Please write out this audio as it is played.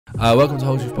Welcome to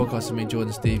Whole Truth Podcast with me,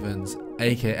 Jordan Stevens,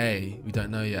 aka We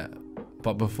Don't Know Yet.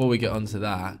 But before we get on to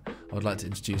that, I would like to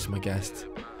introduce my guest,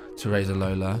 Theresa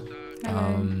Lola.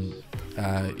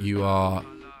 You are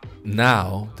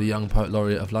now the Young Poet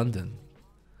Laureate of London,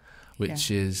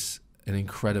 which is an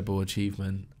incredible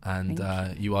achievement. And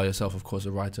you are yourself, of course,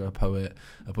 a writer, a poet,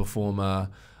 a performer.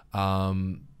 Are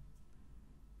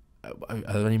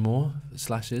there any more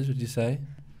slashes, would you say?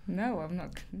 No, I'm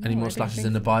not. No, any more slashes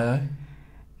in the bio?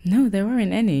 No, there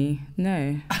aren't any.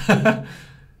 No. I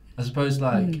suppose,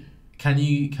 can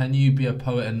you be a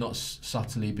poet and not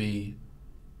subtly be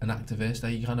an activist? Are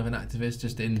you kind of an activist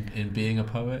just in being a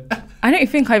poet? I don't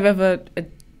think I've ever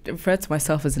referred to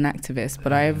myself as an activist,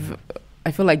 but I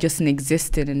feel like just in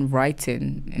existing and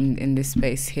writing in this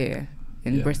space here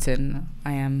in Britain,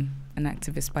 I am an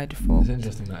activist by default. It's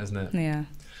interesting, that, isn't it? Yeah.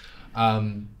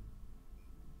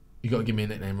 You got to give me a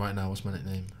nickname right now. What's my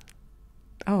nickname?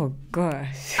 Oh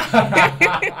gosh. You're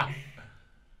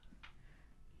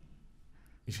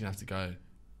just gonna have to go.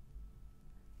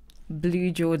 Blue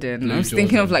Jordan. Blue I was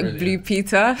thinking of like brilliant. Blue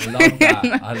Peter. I love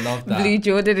that. I love that. Blue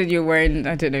Jordan, and you're wearing,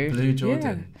 I don't know. Blue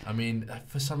Jordan. Yeah. I mean,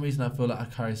 for some reason, I feel like I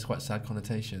carry quite sad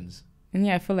connotations. And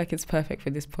yeah, I feel like it's perfect for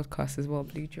this podcast as well,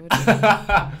 Blue Jordan.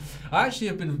 I actually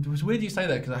have been. It was weird you say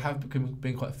that because I have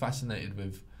been quite fascinated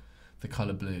with the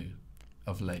colour blue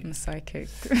of late. I'm psychic.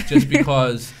 just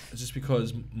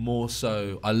because more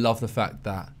so, I love the fact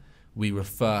that we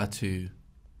refer to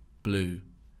blue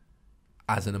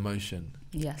as an emotion.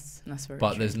 Yes, that's very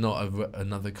but true. There's not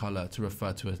another colour to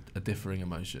refer to a differing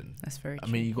emotion. That's very true.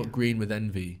 I mean, you got green with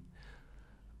envy,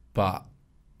 but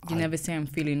you never say I'm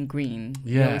feeling green.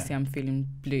 Yeah. You always say I'm feeling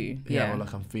blue. Yeah, or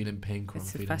like I'm feeling pink or I'm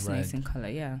feeling red. It's a fascinating colour,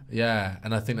 yeah. Yeah,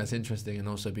 and I think that's interesting, and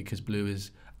also because blue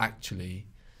is actually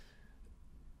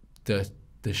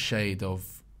the shade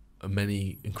of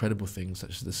many incredible things,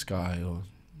 such as the sky or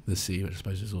the sea, which I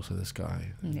suppose is also the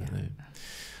sky. Yeah.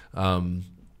 And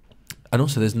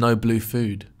also, there's no blue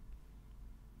food.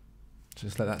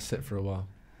 Just let that sit for a while.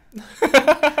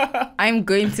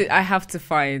 I have to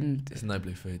find. There's no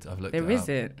blue food. I've looked. There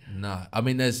isn't. No, I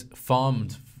mean there's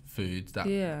farmed foods that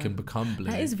can become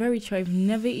blue. That is very true. I've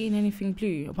never eaten anything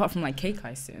blue apart from like cake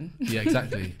icing. Yeah,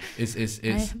 exactly.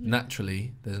 It's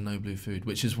naturally there's no blue food,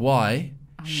 which is why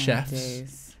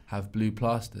chefs have blue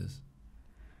plasters.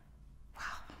 Wow.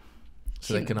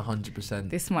 So they can 100%.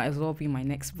 This might as well be my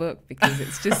next book because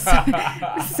it's just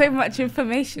so much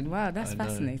information. Wow, that's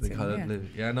fascinating. The colour blue.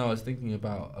 Yeah, no, I was thinking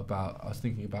about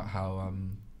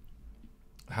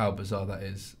how bizarre that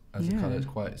is as a colour. It's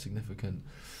quite significant.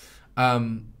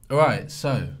 All right,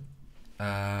 so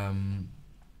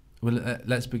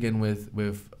let's begin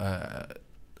with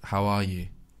how are you?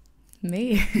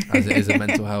 Me. As it is a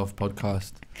mental health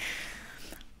podcast.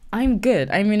 I'm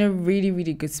good. I'm in a really,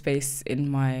 really good space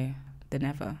than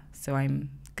ever. So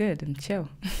I'm good and chill.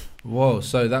 Whoa,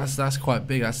 so that's quite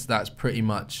big. That's pretty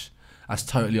much, that's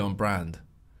totally on brand.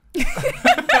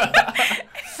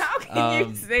 How can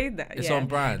you say that? It's on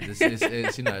brand.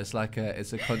 It's you know, it's like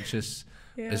it's a conscious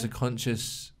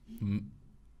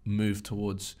move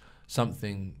towards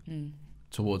something,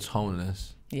 towards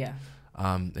wholeness. Yeah.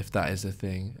 If that is a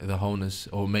thing, the wholeness,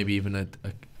 or maybe even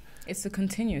it's a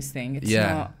continuous thing. It's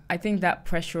not. I think that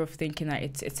pressure of thinking that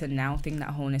it's a now thing, that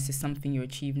wholeness is something you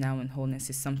achieve now, and wholeness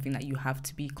is something that you have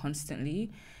to be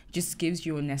constantly, just gives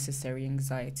you unnecessary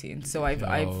anxiety. And so I've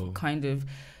kind of,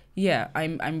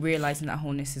 I'm realizing that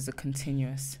wholeness is a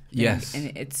continuous thing,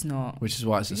 and it's not. Which is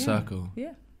why it's a circle.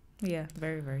 Yeah,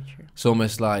 very, very true. It's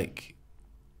almost like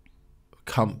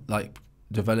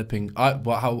developing.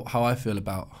 How I feel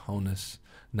about wholeness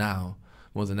now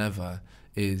more than ever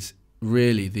is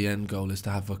really the end goal is to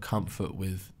have a comfort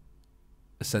with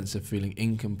a sense of feeling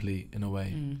incomplete in a way.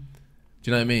 Do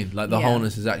you know what I mean? Like the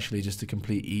wholeness is actually just a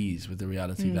complete ease with the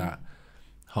reality that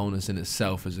wholeness in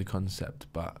itself is a concept,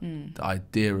 but the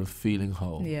idea of feeling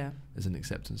whole is an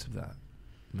acceptance of that.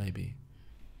 Maybe.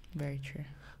 Very true.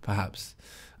 Perhaps.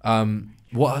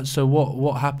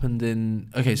 What happened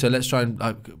in? Okay, so let's try and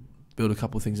build a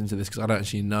couple of things into this because I don't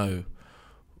actually know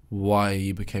why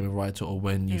you became a writer or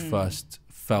when you first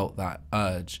felt that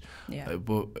urge.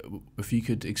 But if you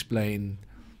could explain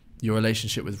your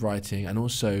relationship with writing, and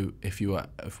also if you were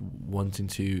wanting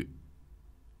to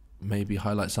maybe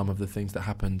highlight some of the things that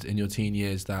happened in your teen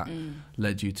years that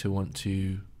led you to want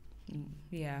to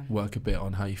work a bit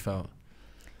on how you felt.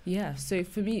 Yeah, so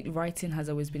for me, writing has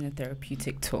always been a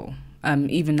therapeutic tool.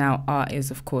 Even now, art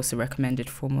is, of course, a recommended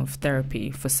form of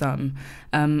therapy for some.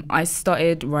 I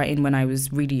started writing when I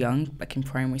was really young, like in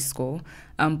primary school.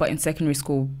 But in secondary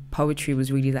school, poetry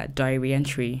was really that diary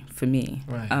entry for me.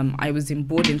 Right. I was in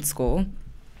boarding school,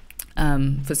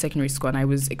 for secondary school, and I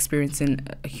was experiencing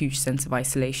a huge sense of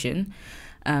isolation.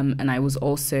 And I was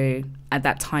also, at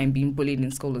that time, being bullied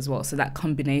in school as well. So that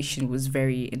combination was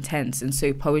very intense. And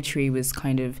so poetry was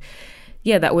kind of,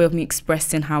 that way of me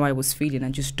expressing how I was feeling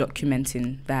and just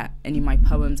documenting that. And in my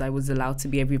poems, I was allowed to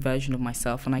be every version of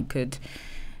myself, and I could,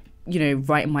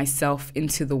 write myself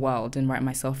into the world and write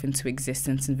myself into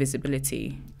existence and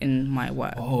visibility in my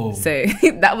work. Oh. So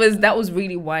that was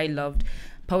really why I loved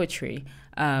poetry.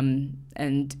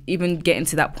 And even getting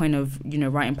to that point of,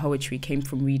 writing poetry came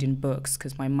from reading books,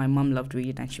 because my mum loved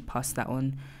reading and she passed that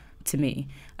on to me.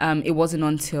 It wasn't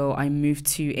until I moved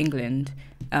to England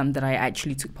that I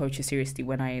actually took poetry seriously.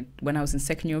 When I was in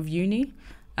second year of uni,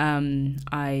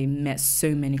 I met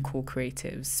so many cool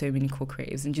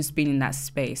creatives, and just being in that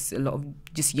space, a lot of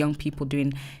just young people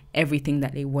doing everything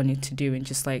that they wanted to do, and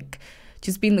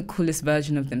just being the coolest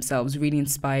version of themselves really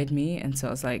inspired me. And so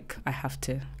I was like, I have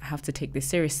to take this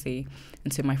seriously.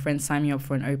 And so my friend signed me up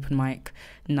for an open mic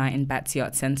night in Battersea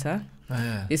Arts Centre. Oh,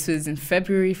 yeah. This was in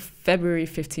February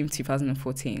 15,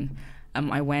 2014.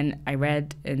 I went, I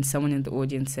read, and someone in the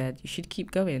audience said, you should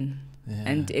keep going. Yeah.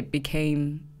 And it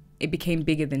became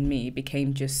bigger than me. It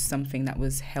became just something that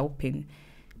was helping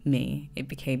me. It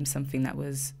became something that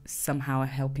was somehow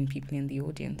helping people in the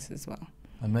audience as well.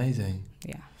 Amazing.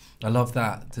 Yeah. I love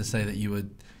that, to say that you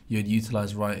would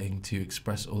utilize writing to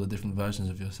express all the different versions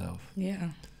of yourself. Yeah.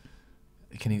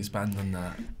 Can you expand on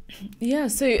that? Yeah,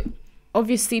 so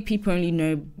obviously people only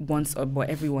know once, or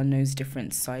what everyone knows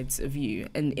different sides of you.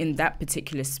 And in that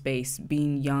particular space,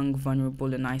 being young,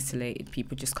 vulnerable and isolated,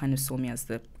 people just kind of saw me as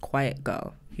the quiet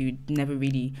girl who never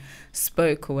really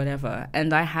spoke or whatever.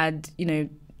 And I had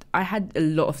a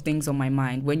lot of things on my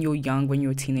mind. When you're young, when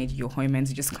you're a teenager, your hormones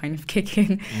are just kind of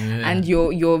kicking, and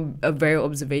you're a very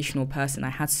observational person. I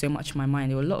had so much on my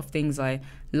mind. There were a lot of things I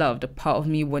loved. A part of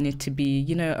me wanted to be,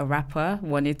 a rapper.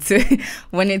 Wanted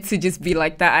to just be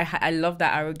like that. I love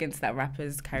that arrogance that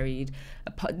rappers carried.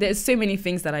 There's so many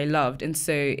things that I loved, and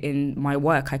so in my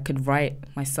work, I could write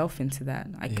myself into that.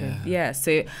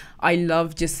 So I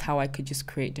love just how I could just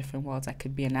create different worlds. I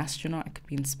could be an astronaut. I could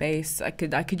be in space. I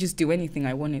could just do anything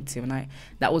I wanted to, and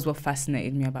that was what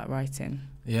fascinated me about writing.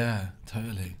 Yeah,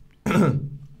 totally.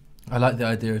 I like the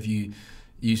idea of you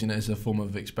using it as a form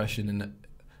of expression and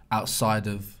outside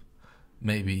of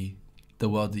maybe the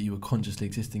world that you were consciously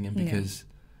existing in, because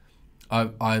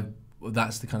I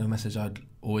that's the kind of message I'd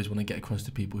always want to get across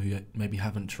to people who maybe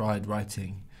haven't tried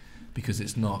writing, because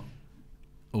it's not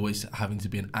always having to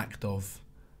be an act of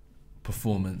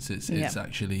performance. It's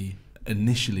actually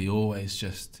initially always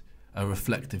just a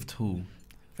reflective tool.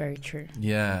 Very true.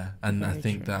 Yeah, and very I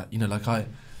think true. That, like I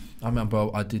remember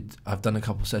I've done a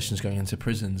couple of sessions going into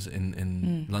prisons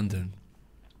in London,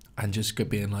 and just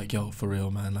being like, yo, for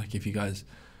real, man, like if you guys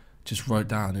just wrote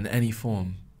down in any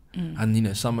form,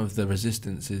 and some of the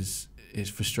resistance is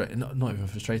frustrating, not even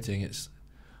frustrating, it's,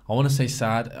 I want to say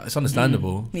sad, it's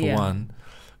understandable for one,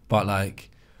 but like,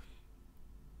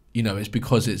 it's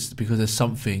because there's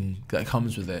something that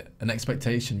comes with it, an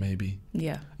expectation maybe.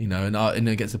 Yeah. And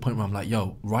it gets to the point where I'm like,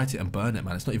 yo, write it and burn it,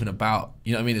 man. It's not even about,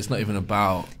 It's not even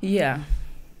about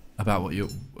about what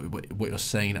you're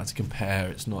saying, how to compare.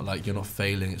 It's not like you're not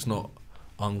failing. It's not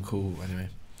uncool. Anyway.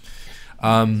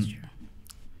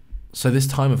 So this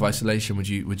time of isolation, would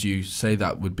you say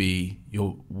that would be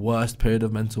your worst period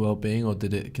of mental well-being, or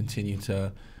did it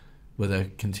were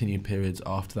there continued periods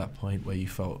after that point where you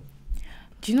felt?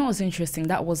 Do you know what's interesting?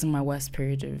 That wasn't my worst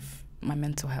period of my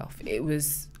mental health. It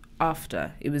was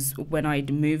after. It was when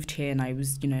I'd moved here, and I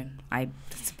was, I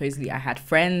had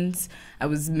friends. I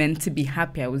was meant to be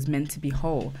happy. I was meant to be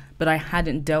whole. But I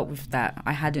hadn't dealt with that.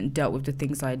 I hadn't dealt with the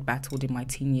things I had battled in my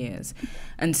teen years.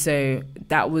 And so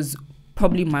that was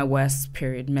probably my worst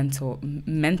period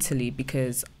mentally,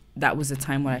 because that was a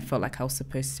time where I felt like I was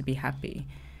supposed to be happy.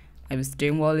 I was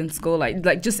doing well in school,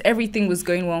 like just everything was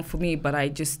going well for me, but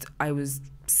I was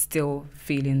still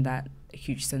feeling that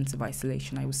huge sense of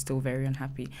isolation. I was still very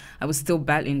unhappy. I was still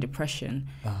battling depression,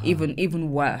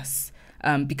 even worse,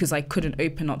 because I couldn't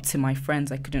open up to my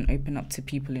friends. I couldn't open up to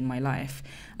people in my life.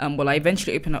 I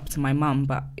eventually opened up to my mum,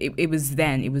 but it was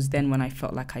then when I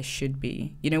felt like I should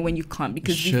be. When you can't,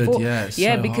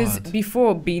 because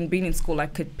before being in school, I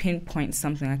could pinpoint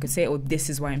something. I could say, oh, this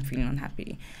is why I'm feeling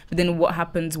unhappy. But then what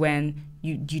happens when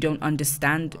you don't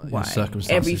understand why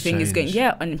everything is going?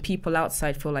 Yeah, and people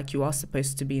outside feel like you are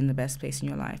supposed to be in the best place in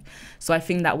your life. So I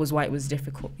think that was why it was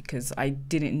difficult, because I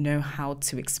didn't know how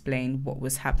to explain what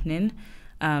was happening.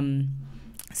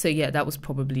 So yeah, that was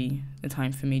probably the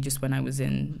time for me, just when I was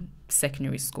in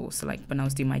secondary school, so like when I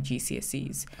was doing my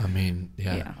GCSEs. I mean,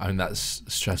 I mean that's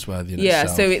stress worthy in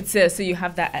itself. So it's so you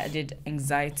have that added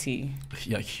anxiety.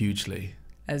 Yeah, hugely.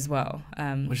 As well.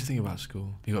 What do you think about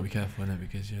school? You got to be careful, innit,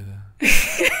 because you're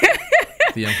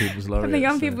the young people's laureate. The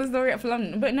young people's laureate for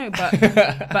London, but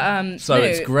so no,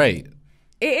 it's great.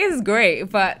 It is great,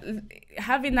 but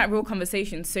having that real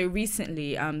conversation. So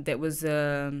recently, there was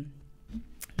not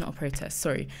a protest.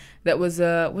 Sorry, that was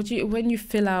when you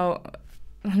fill out.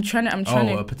 I'm trying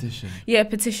to. A petition. Yeah, a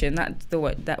petition.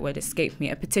 That word escaped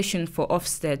me. A petition for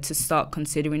Ofsted to start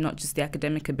considering not just the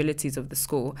academic abilities of the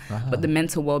school, but the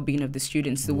mental well-being of the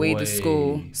students, the way the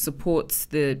school supports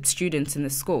the students in the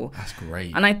school. That's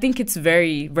great. And I think it's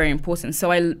very, very important.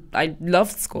 So I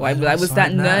loved school. I was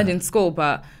that nerd in school,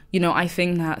 but I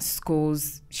think that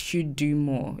schools should do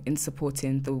more in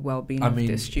supporting the well-being of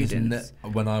the students.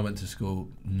 When I went to school,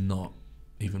 not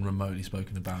even remotely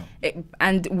spoken about.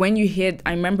 And when you hear, I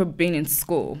remember being in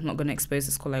school, I'm not going to expose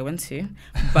the school I went to,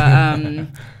 but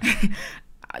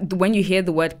when you hear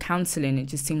the word counselling, it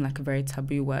just seemed like a very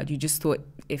taboo word. You just thought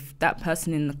if that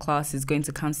person in the class is going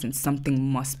to counselling,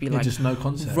 something must be like just no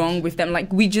concept wrong with them. Like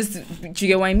do you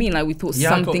get what I mean? Like we thought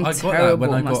something I got terrible.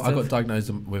 That when I got diagnosed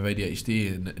with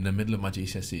ADHD in the middle of my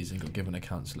GCSEs and got given a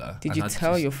counsellor. Did you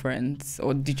tell your friends,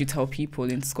 or did you tell people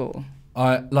in school?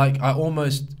 I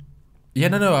almost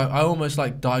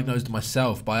like diagnosed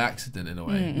myself by accident in a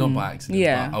way. Not by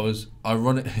accident, but I was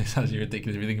ironic. It's actually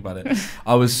ridiculous if you think about it.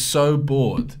 I was so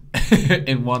bored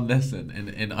in one lesson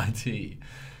in IT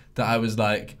that I was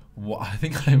like, what? I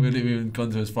think I would have even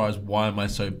gone to as far as, why am I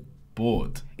so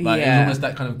bored? Like, it was almost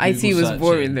that kind of Google IT was searching.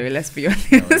 boring though, let's be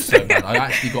honest. No, it was so bad.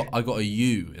 I got a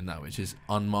U in that, which is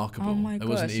unmarkable. Oh my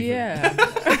gosh,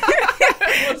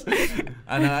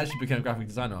 And I actually became a graphic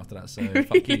designer after that, so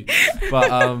fuck you.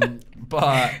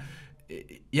 But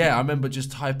yeah, I remember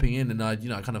just typing in, and I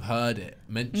kind of heard it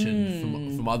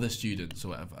mentioned from other students or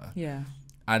whatever. Yeah.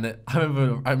 And I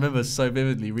remember so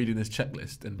vividly reading this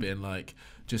checklist and being like,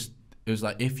 it was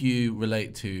like, if you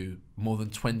relate to more than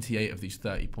 28 of these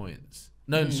 30 points.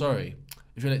 No, sorry.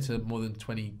 If you relate to more than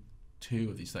 22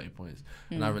 of these 30 points,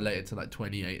 and I related to like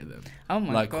 28 of them. Oh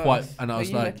my gosh. And I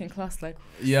was like, in class, like,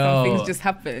 yo, some things just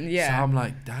happen. Yeah. So I'm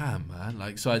like, damn, man.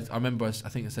 Like, so I remember, I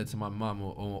think I said to my mum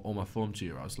or my form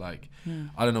tutor, I was like,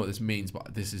 I don't know what this means,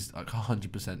 but this is like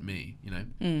 100% me,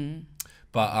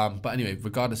 But anyway,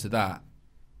 regardless of that,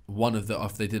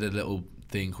 they did a little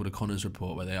thing called a Connors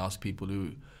report where they asked people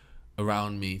who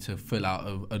around me to fill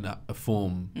out a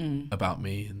form about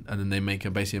me, and then they make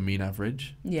basically a mean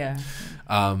average. Yeah.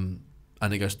 And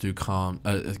it goes through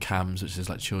CAMS, which is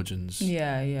like children's. But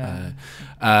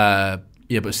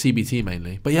CBT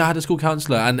mainly. But yeah, I had a school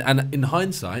counsellor, and in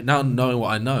hindsight, now knowing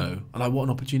what I know, I'm like, what an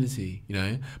opportunity,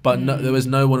 But there was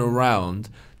no one around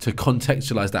to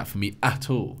contextualise that for me at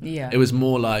all. Yeah. It was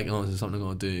more like, this is something I'm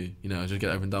gonna do, just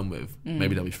get over and done with.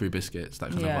 Maybe there'll be free biscuits, that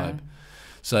kind of vibe.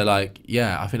 So like,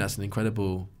 I think that's an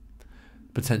incredible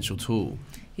potential tool.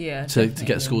 Yeah, to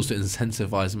get schools to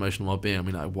incentivize emotional well-being. I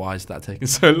mean, like, why is that taking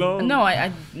so long? No,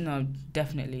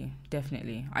 definitely.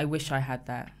 I wish I had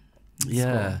that.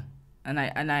 Yeah. School.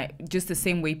 And I just the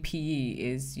same way PE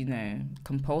is,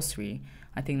 compulsory,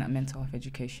 I think that mental health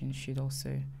education should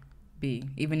also be,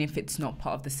 even if it's not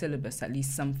part of the syllabus, at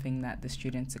least something that the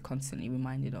students are constantly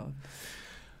reminded of.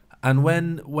 And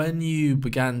when you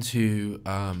began to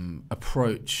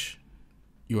approach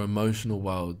your emotional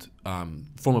world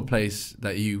from a place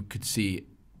that you could see,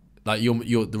 like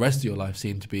your the rest of your life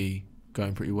seemed to be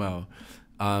going pretty well,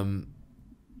 have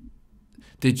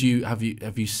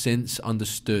you since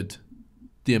understood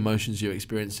the emotions you're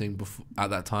experiencing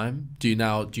at that time? Do you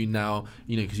now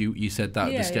because you said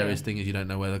that the scariest thing is you don't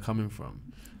know where they're coming from.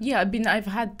 Yeah, I've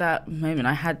had that moment.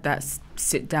 I had that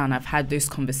sit down. I've had those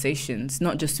conversations,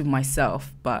 not just with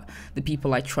myself, but the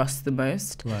people I trust the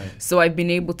most. Right. So I've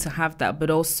been able to have that, but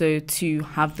also to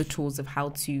have the tools of how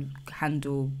to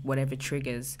handle whatever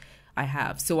triggers I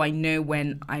have. So I know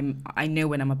when I'm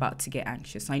about to get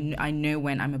anxious. I know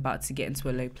when I'm about to get into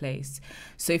a low place.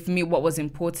 So for me, what was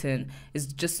important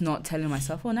is just not telling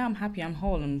myself, oh, now I'm happy, I'm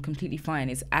whole, I'm completely fine.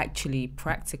 It's actually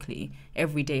practically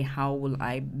every day, how will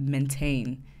I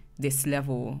maintain this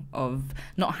level of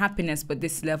not happiness, but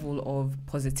this level of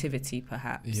positivity,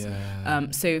 perhaps.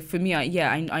 Yeah. So for me,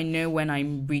 I know when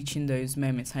I'm reaching those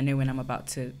moments. I know when I'm about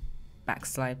to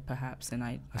backslide, perhaps, and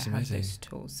I have those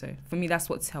tools. So for me, that's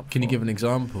what's helpful. Can you give an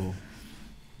example?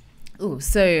 Oh,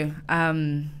 so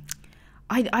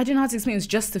I don't know how to explain. It's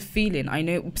just a feeling. I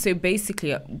know. So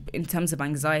basically, in terms of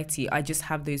anxiety, I just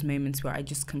have those moments where I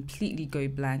just completely go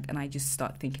blank and I just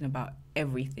start thinking about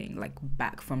everything, like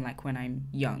back from like when I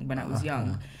was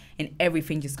young, and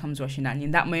everything just comes rushing down. And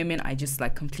in that moment, I just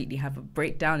like completely have a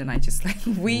breakdown and I just like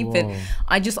weep. Whoa. And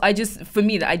I just for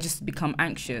me, that I just become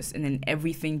anxious, and then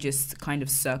everything just kind of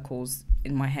circles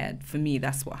in my head. For me,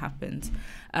 that's what happens.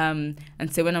 And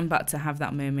so when I'm about to have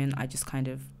that moment, I just kind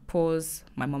of pause.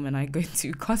 My mom and I go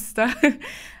to Costa,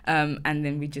 and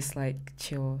then we just like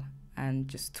chill and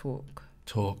just talk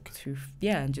through,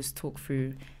 and just talk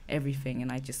through everything,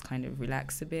 and I just kind of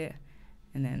relax a bit,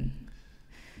 and then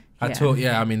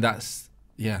I mean that's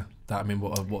what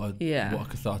a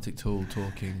cathartic tool,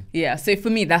 talking. Yeah, so for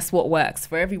me that's what works.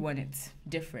 For everyone it's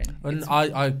different. And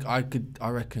I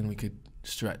reckon we could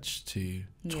stretch to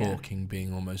talking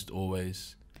being almost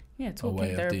always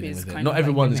talking therapy is kind of not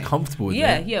everyone is comfortable with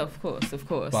it. Yeah, of course.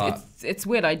 But it's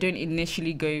weird. I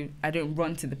don't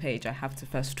run to the page. I have to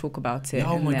first talk about it.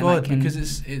 Oh my God, because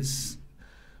it's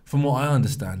from what I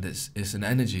understand, it's an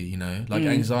energy, you know, like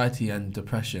anxiety and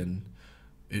depression.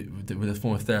 With the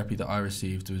form of therapy that I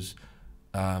received was,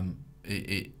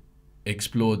 it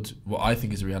explored what I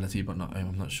think is a reality, but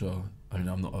I'm not sure. I mean,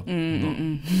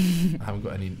 I haven't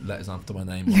got any letters after my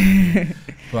name,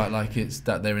 but like it's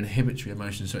that they're inhibitory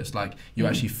emotions. So it's like you're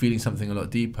actually feeling something a lot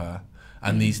deeper,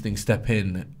 and these things step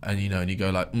in, and you go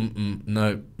like,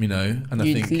 no, and I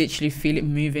think literally feel it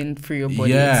moving through your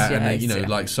body. And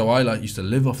then, so I used to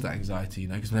live off that anxiety,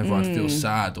 because whenever I'd feel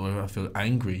sad or whenever I feel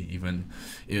angry, even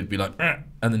it would be like,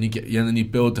 and then you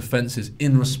build defenses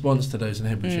in response to those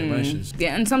inhibitory emotions.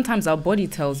 Yeah, and sometimes our body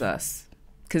tells us.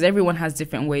 Because everyone has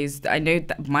different ways. I know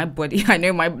that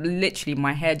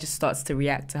my hair just starts to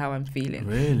react to how I'm feeling.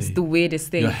 Really? It's the weirdest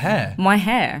thing. Your hair? My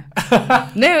hair.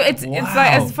 No, it's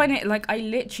like, it's funny. Like I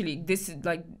literally,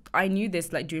 I knew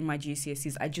this like during my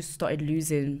GCSEs. I just started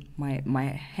losing my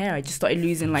hair. I just started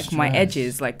losing like my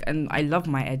edges. And I love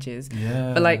my edges.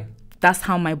 Yeah. But like, that's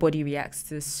how my body reacts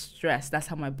to stress. That's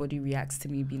how my body reacts to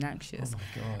me being anxious. Oh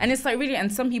my God. And it's like really,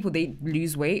 and some people, they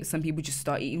lose weight. Some people just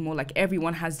start eating more. Like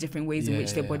everyone has different ways in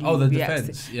which their body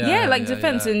reacts. Defense.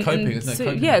 Defense. And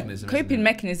coping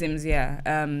mechanisms.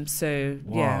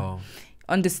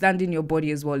 Understanding your body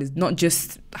as well is not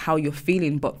just how you're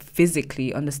feeling, but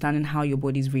physically understanding how your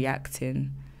body's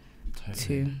reacting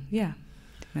to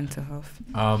mental health.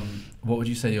 What would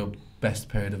you say your best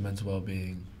period of mental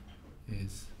well-being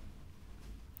is?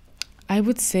 I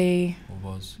would say...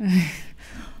 What was?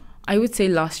 I would say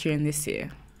last year and this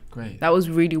year. Great. That was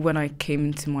really when I came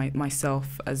into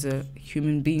myself as a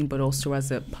human being, but also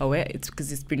as a poet. It's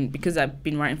because I've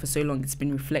been writing for so long, it's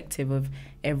been reflective of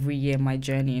every year my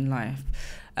journey in life.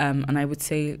 And I would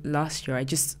say last year, I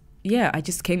just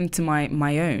came into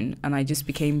my own, and I just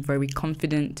became very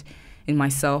confident in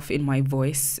myself, in my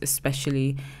voice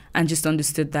especially, and just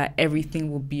understood that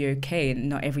everything will be okay and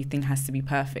not everything has to be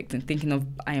perfect. And thinking of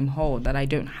I am whole, that I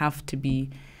don't have to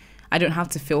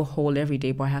feel whole every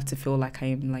day, but I have to feel like I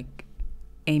am like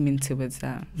aiming towards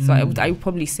that. So I would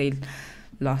probably say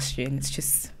last year, and it's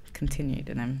just continued,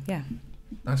 and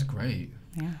That's great.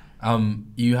 Yeah.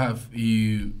 You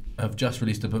have just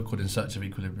released a book called In Search of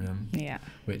Equilibrium. Yeah.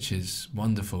 Which is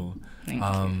wonderful. Thank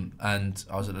you. And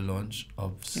I was at the launch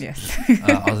of. Yes.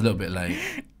 I was a little bit late.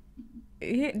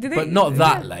 But not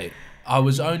that late. I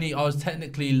was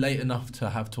technically late enough to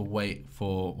have to wait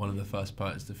for one of the first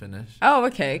poets to finish. Oh,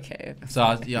 okay. So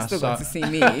I still got to see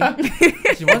me.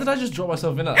 Actually, why did I just drop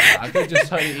myself in like that? I could just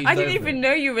totally ease I didn't even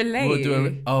know you were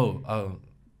late. Oh.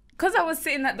 Because I was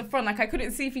sitting at the front, like I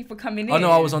couldn't see people coming in. Oh no,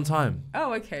 I was on time.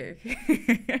 Oh, okay.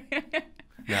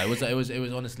 Yeah, it was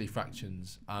honestly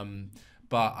fractions.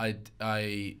 But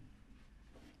I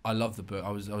love the book.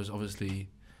 I was obviously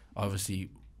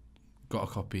got a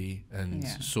copy and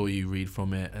saw you read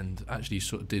from it, and actually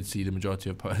sort of did see the majority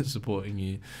of poets supporting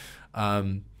you.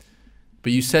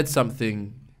 But you said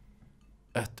something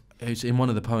it's in one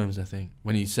of the poems, I think,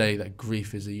 when you say that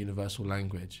grief is a universal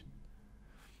language.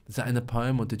 Is that in the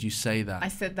poem, or did you say that? I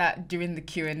said that during the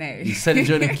Q&A. You said it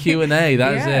during the Q&A,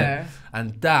 that was it.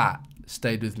 And that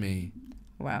stayed with me.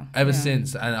 Wow. Ever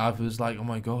since. And I was like, oh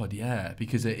my God,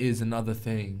 because it is another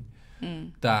thing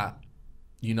that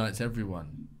unites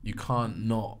everyone. You can't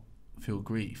not feel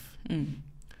grief.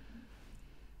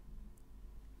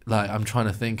 Like, I'm trying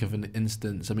to think of an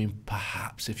instance. I mean,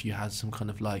 perhaps if you had some kind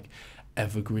of like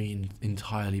evergreen,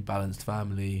 entirely balanced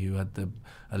family who had the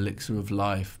elixir of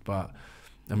life, but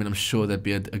I mean, I'm sure there'd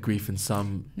be a grief in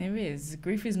some. There is.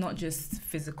 Grief is not just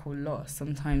physical loss.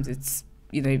 Sometimes it's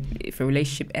if a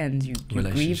relationship ends, you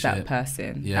grieve that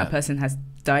person. Yeah. That person has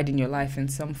died in your life in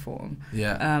some form.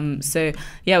 Yeah. So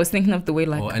I was thinking of the way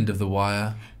like. Or End of the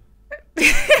Wire.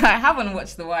 I haven't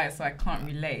watched The Wire, so I can't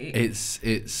relate. It's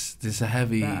a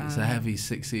heavy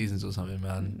 6 seasons or something,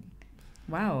 man.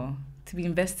 Wow. To be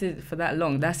invested for that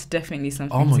long, that's definitely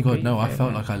something. Oh my god, no! I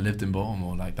felt like I lived in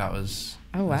Baltimore. Like that was.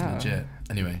 Oh wow. That was legit.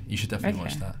 Anyway, you should definitely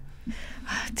watch that.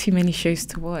 Too many shows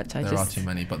to watch. There are too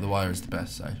many, but The Wire is the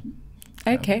best. So.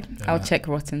 Okay, I'll check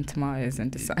Rotten Tomatoes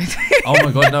and decide. Oh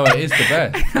my god, no! It is the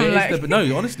best.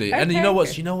 No, honestly. Okay, and you know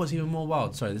what's even more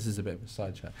wild? Sorry, this is a bit of a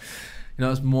side chat. You know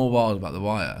what's more wild about The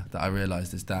Wire that I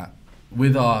realised is that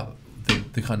with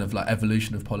the kind of like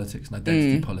evolution of politics and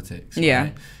identity politics,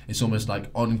 right? It's almost like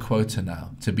on quota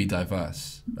now to be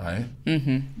diverse, right?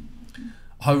 Mm-hmm.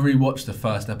 I rewatched the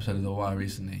first episode of The Wire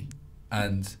recently,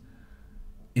 and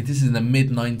this is in the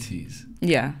mid-90s.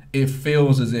 Yeah. It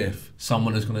feels as if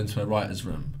someone has gone into a writer's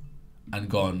room and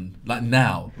gone, like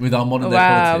now, with our modern day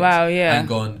politics, and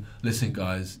gone, listen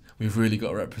guys, we've really got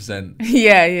to represent.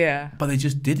 Yeah. But they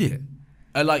just did it.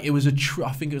 Like it was I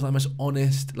think it was like most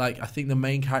honest. Like I think the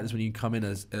main characters when you come in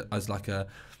as like a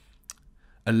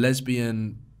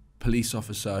lesbian police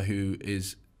officer who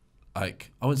is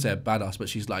like, I wouldn't say a badass, but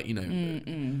she's like,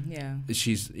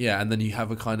 she's and then you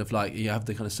have a kind of like, you have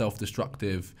the kind of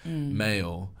self-destructive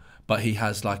male, but he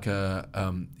has like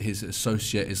his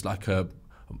associate is like a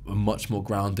much more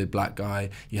grounded black guy.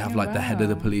 You have the head of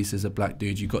the police is a black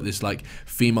dude. You've got this like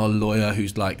female lawyer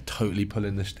who's like totally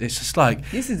pulling the it's just like,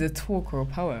 this is a talk or a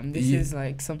poem. This is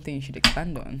like something you should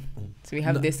expand on. So we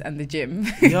have this and the gym.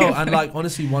 And like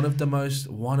honestly, one of the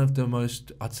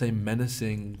most I'd say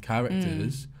menacing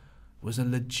characters was a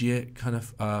legit kind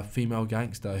of female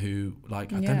gangster who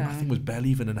like I think was barely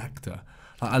even an actor.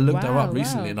 Like, I looked her up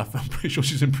recently and I'm pretty sure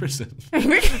she's in prison.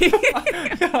 Really?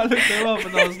 I looked her up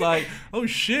and I was like, oh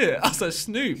shit. I was like,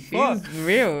 Snoop. She's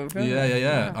real.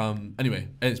 Yeah. Anyway,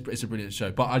 it's a brilliant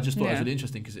show. But I just thought it was really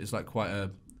interesting because it's like quite a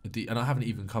deep, and I haven't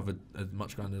even covered as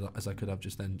much ground as I could have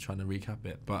just then trying to recap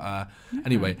it. But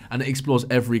anyway, and it explores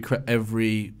every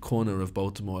corner of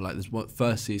Baltimore. Like there's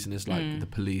first season is like the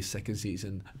police, second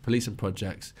season police and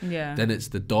projects. Yeah. Then it's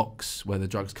the docks where the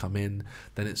drugs come in.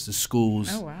 Then it's the schools.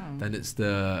 Oh wow. Then it's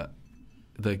the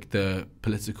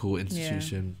political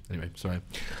institution. Anyway, sorry.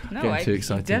 No, getting too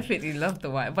excited. Definitely love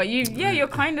The Wire. But you're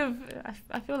kind of.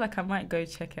 I feel like I might go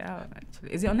check it out.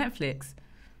 Actually, is it on Netflix?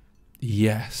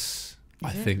 Yes. I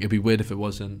think it'd be weird if it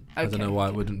wasn't. Okay. I don't know why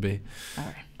it wouldn't be. All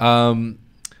right.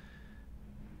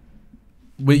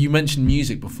 Well, you mentioned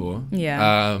music before.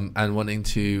 Yeah. And wanting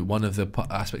one of the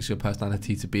aspects of your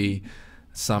personality to be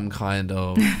some kind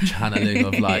of channeling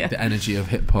of like the energy of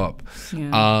hip hop.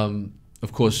 Yeah.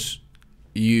 Of course,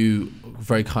 you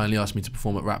very kindly asked me to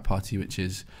perform at Rap Party, which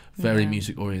is very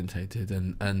music orientated,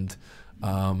 and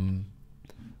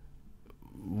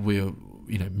we're.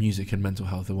 Music and mental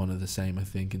health are one of the same, I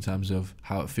think, in terms of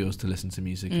how it feels to listen to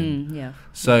music.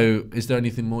 So is there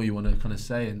anything more you want to kind of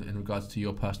say in regards to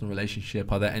your personal relationship?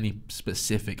 Are there any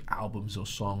specific albums or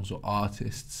songs or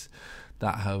artists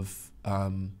that have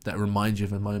that remind you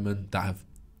of a moment, that have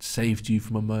saved you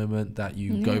from a moment, that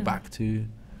you go back to?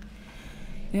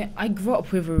 Yeah, I grew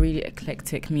up with a really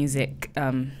eclectic music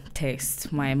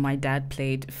taste. My dad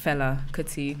played Fela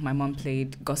Kuti, my mum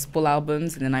played gospel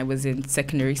albums, and then I was in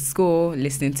secondary school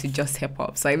listening to just hip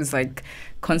hop. So I was like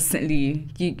constantly,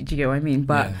 do you get what I mean?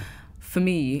 But for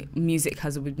me, music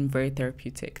has always been very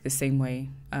therapeutic, the same way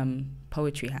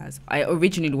poetry has. I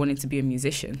originally wanted to be a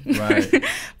musician, right?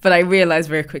 But I realized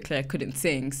very quickly I couldn't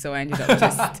sing, so I ended up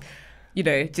just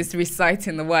just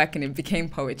reciting the work, and it became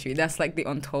poetry. That's like the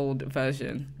untold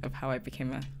version of how I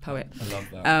became a poet. I love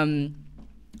that.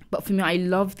 But for me, I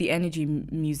love the energy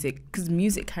music, because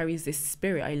music carries this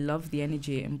spirit. I love the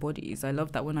energy it embodies. I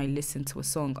love that when I listen to a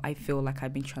song, I feel like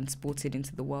I've been transported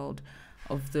into the world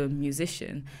of the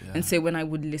musician. Yeah. And so when I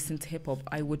would listen to hip hop,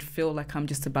 I would feel like I'm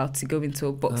just about to go into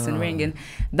a boxing ring. And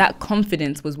that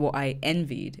confidence was what I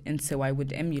envied. And so I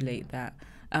would emulate that.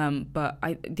 But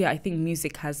I think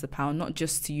music has the power not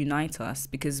just to unite us,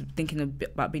 because thinking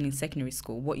about being in secondary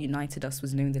school, what united us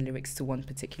was knowing the lyrics to one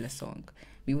particular song.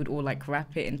 We would all like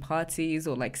rap it in parties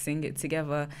or like sing it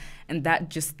together, and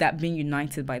that being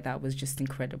united by that was just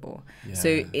incredible. Yeah. So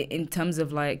in terms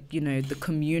of like, the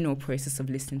communal process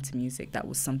of listening to music, that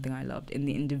was something I loved, and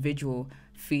the individual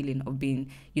feeling of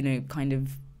being, kind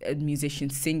of a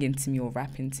musician singing to me or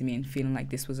rapping to me and feeling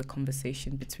like this was a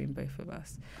conversation between both of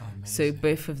us. So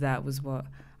both of that was what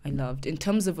I loved. In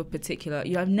terms of a particular,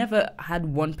 I've never had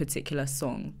one particular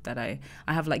song that I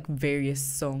have like various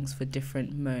songs for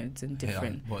different modes and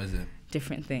different what is it?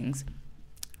 Different things.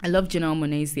 I love Janelle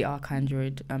Monáe's The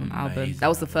Archandroid album. That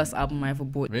was the first album I ever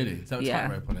bought. Really? Is that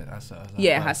Tightrope on it?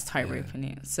 Yeah, it has Tightrope in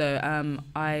it. So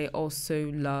I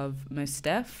also love Mos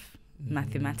Def,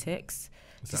 Mathematics.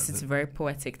 It's very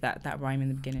poetic, that rhyme in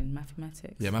the beginning,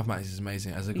 Mathematics. Yeah, Mathematics is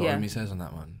amazing. Has it got Amy Says on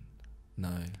that one? No,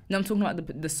 I'm talking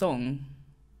about the song.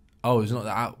 Oh, it's not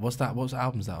that. What's that? What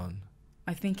album's that on?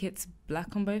 I think it's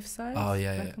Black on Both Sides. Oh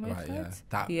yeah,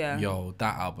 right, Yo,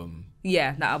 that album.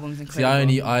 Yeah, that album's incredible.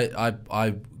 See,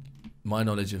 I my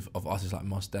knowledge of artists like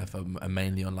Mos Def are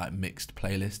mainly on like mixed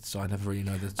playlists, so I never really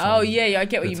know the songs, I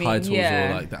get what you mean. The titles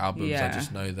or like the albums. I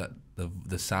just know that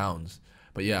the sounds.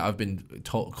 But yeah, I've been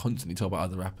constantly told by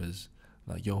other rappers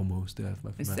like Yo, Mos Def,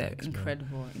 Mathematics.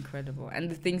 Incredible, and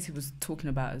the things he was talking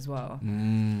about as well.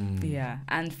 Yeah,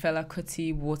 and Fela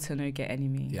Kuti, Water No Get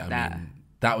Enemy. Yeah,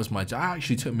 that was that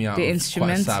actually took me out of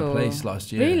quite a sad place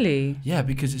last year. Really? Yeah,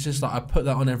 because it's just like I put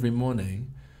that on every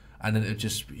morning, and then it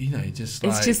just, it's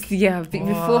like... It's just,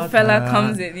 before Fela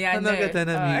comes in, I know. It's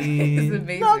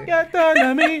amazing. Not get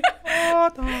enemy.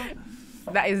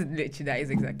 That is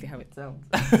exactly how it sounds.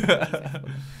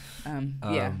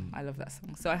 I love that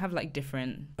song. So I have like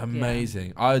different... Amazing.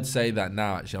 Yeah. I would say that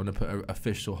now, actually, I'm going to put an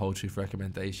official Whole Truth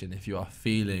recommendation. If you are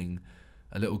feeling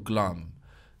a little glum,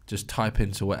 just type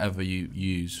into whatever you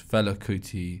use. Fela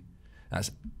Kuti,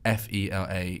 that's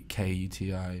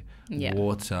FELAKUTI.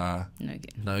 Water,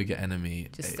 No Get Enemy.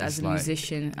 Just as a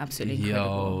musician, absolutely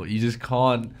incredible. You just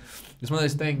can't. It's one of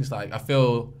those things, like, I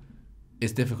feel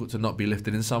it's difficult to not be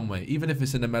lifted in some way, even if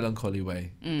it's in a melancholy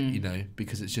way,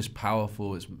 because it's just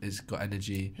powerful. It's got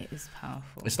energy. It is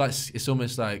powerful. It's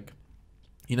almost like,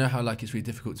 you know how like it's really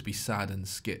difficult to be sad and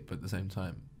skip at the same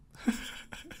time.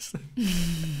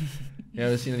 You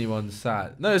ever seen anyone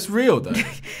sad? No, it's real though.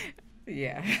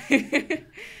 Yeah.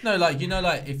 No, like,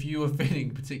 like if you were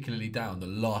feeling particularly down, the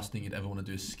last thing you'd ever want to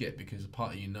do is skip, because a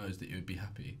part of you knows that you would be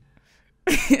happy.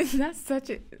 That's such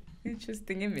an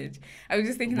interesting image. I was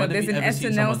just thinking that there's an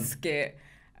SNL skit,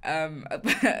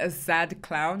 a sad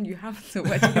clown. You have to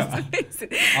watch it.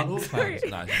 Aren't all clowns?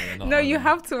 No, you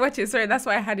have to watch it. Sorry, that's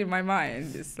what I had in my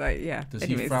mind. It's like, yeah. Does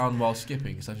he frown while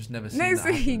skipping? Because I've just never seen that. No,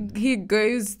 so he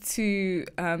goes to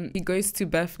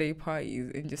birthday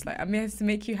parties and just like, I'm here to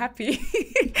make you happy,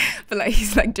 but like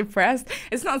he's like depressed.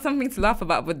 It's not something to laugh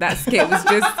about, but that skit was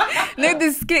just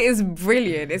this skit is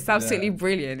brilliant. It's absolutely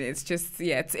brilliant. It's just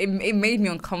it made me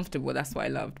uncomfortable. That's what I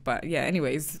loved. But yeah,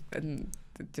 anyways.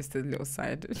 Just a little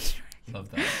side.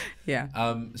 Love that. Yeah.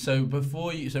 So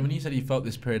when you said you felt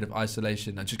this period of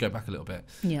isolation, and just go back a little bit.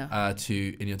 Yeah.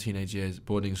 To in your teenage years,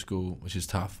 boarding school, which is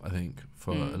tough, I think,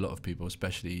 for a lot of people,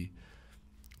 especially.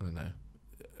 I don't know.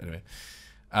 Anyway,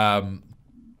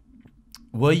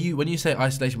 when you say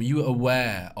isolation, were you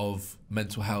aware of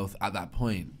mental health at that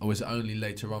point, or was it only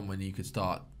later on when you could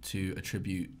start to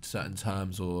attribute certain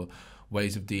terms or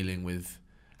ways of dealing with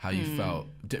how you felt?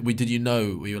 Did you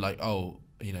know? Were you like, oh,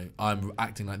 I'm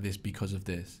acting like this because of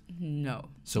this? No.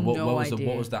 So what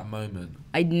was that moment?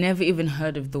 I'd never even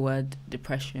heard of the word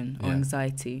depression or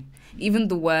anxiety. Even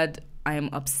the word I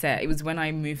am upset. It was when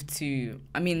I moved to.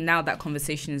 I mean, now that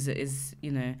conversation is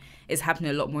happening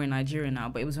a lot more in Nigeria now.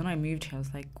 But it was when I moved here. I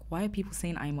was like, why are people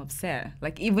saying I am upset?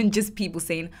 Like, even just people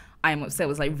saying I am upset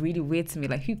was like really weird to me.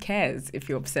 Like, who cares if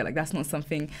you're upset? Like, that's not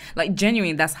something. Like,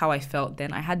 genuinely, that's how I felt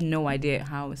then. I had no idea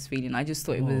how I was feeling. I just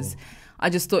thought it was. I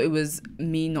just thought it was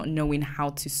me not knowing how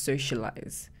to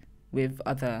socialize with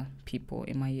other people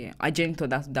in my year. I genuinely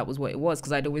thought that was what it was,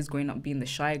 because I'd always grown up being the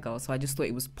shy girl. So I just thought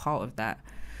it was part of that.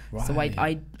 Right. So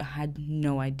I had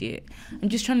no idea. I'm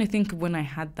just trying to think of when I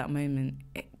had that moment.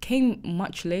 It came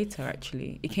much later,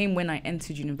 actually. It came when I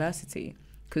entered university,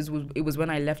 because it was when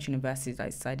I left university that I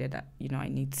decided that, I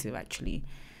need to actually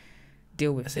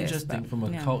deal with this. It's interesting from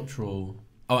a cultural...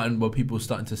 Oh, and were people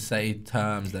starting to say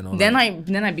terms then? I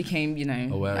became,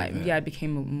 aware of it. Yeah, I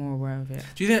became more aware of it.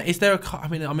 Do you think,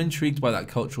 I'm intrigued by that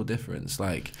cultural difference.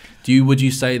 Like, would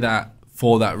you say that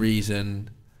for that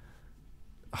reason...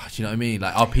 Do you know what I mean?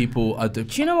 Like, do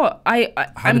you know what?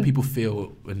 How do people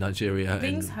feel in Nigeria?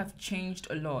 Things have changed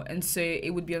a lot, and so it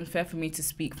would be unfair for me to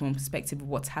speak from a perspective of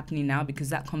what's happening now, because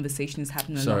that conversation is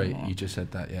happening a lot more. Sorry, you just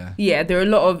said that, yeah. Yeah,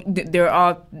 there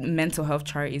are mental health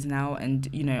charities now, and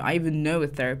I even know a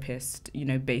therapist,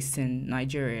 based in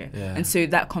Nigeria, and so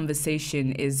that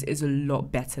conversation is a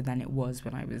lot better than it was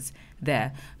when I was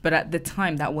there. But at the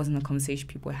time, that wasn't a conversation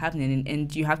people were having,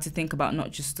 and you have to think about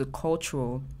not just the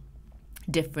cultural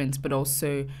difference, but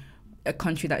also a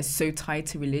country that is so tied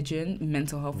to religion.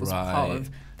 Mental health was part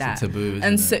of that. It's a taboo,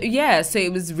 and so so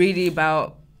it was really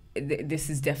about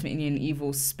this is definitely an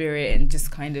evil spirit, and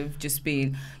just kind of just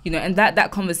being, and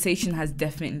that conversation has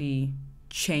definitely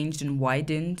changed and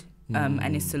widened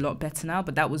and it's a lot better now.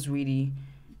 But that was really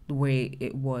the way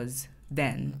it was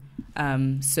then.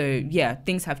 So yeah,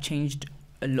 things have changed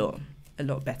a lot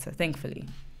better, thankfully.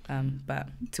 But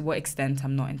to what extent,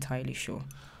 I'm not entirely sure.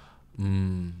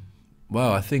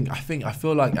 Well, I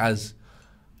feel like as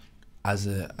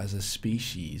a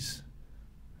species,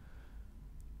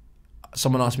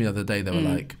 someone asked me the other day, they were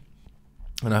like,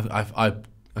 and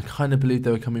I kind of believe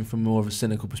they were coming from more of a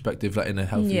cynical perspective, like in a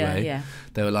healthy way. Yeah.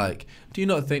 They were like, do you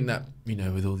not think that, you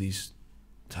know, with all these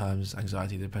terms,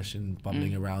 anxiety, depression,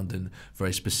 bubbling around, and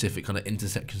very specific kind of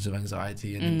intersections of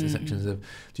anxiety and intersections of,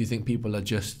 do you think people are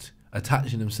just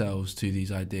attaching themselves to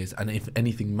these ideas and, if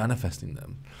anything, manifesting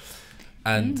them?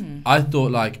 And I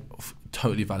thought, like,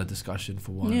 totally valid discussion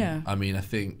for one. Yeah. I mean, I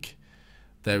think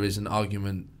there is an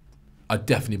argument. I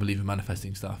definitely believe in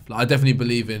manifesting stuff. Like, I definitely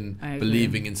believe in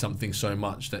believing in something so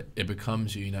much that it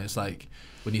becomes you. You know, it's like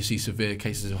when you see severe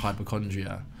cases of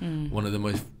hypochondria, one of the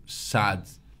most sad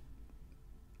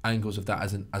angles of that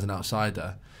as an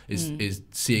outsider is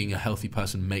seeing a healthy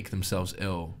person make themselves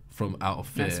ill from out of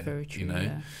fear. That's very true, you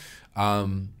know. Yeah.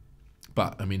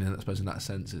 But I mean, I suppose in that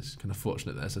sense, it's kind of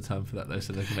fortunate there's a term for that, though,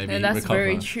 so they can maybe recover. That's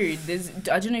very true.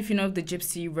 I don't know if you know of the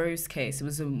Gypsy Rose case. It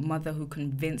was a mother who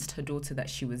convinced her daughter that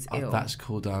she was ill. That's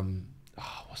called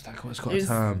what's that called? It's got a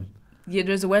term. Yeah,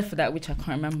 there's a word for that which I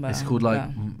can't remember. It's called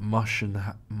like mush and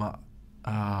I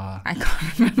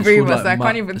can't remember either, like, so I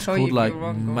can't even tell you if you're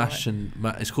wrong.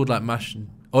 It's called like mash and...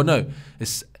 Oh, no.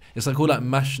 It's like called like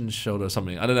mash and shoulder or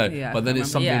something. I don't know. Yeah, but then it's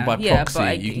something by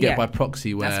proxy. You can get by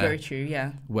proxy where... That's very true,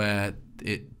 yeah. Where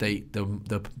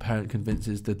the parent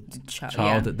convinces the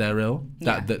child that they're ill,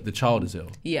 that the child is ill.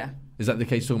 Yeah. Is that the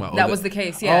case you're talking about? That was the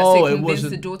case, yeah. Oh, so he convinced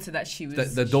the daughter that she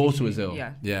was... The daughter was ill.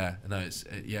 Yeah. Yeah. No,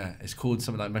 it's called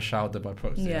something like shoulder by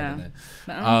proxy. Yeah.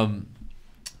 I don't know.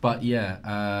 But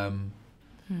yeah...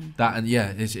 That, and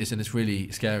yeah, it's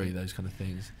really scary, those kind of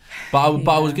things. But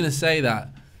I was going to say that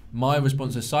my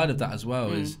response aside of that as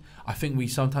well is, I think we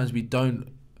don't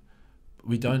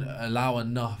allow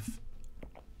enough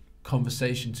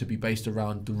conversation to be based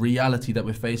around the reality that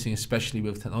we're facing, especially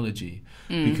with technology.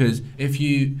 Because if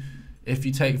you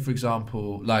take, for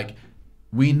example, like,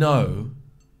 I know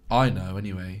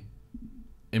anyway,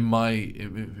 in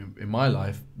my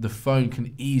life, the phone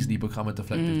can easily become a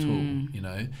deflective tool, you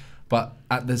know. But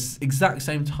at this exact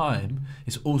same time,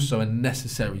 it's also a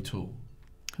necessary tool.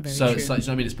 So it's like, you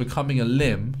know what I mean? It's becoming a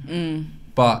limb,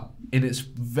 but in its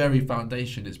very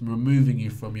foundation, it's removing you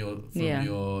from your,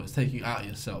 it's taking you out of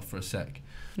yourself for a sec.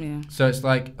 Yeah. So it's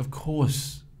like, of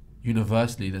course,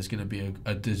 universally, there's going to be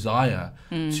a desire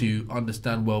to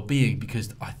understand well-being,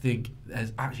 because I think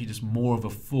there's actually just more of a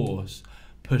force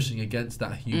pushing against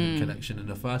that human connection in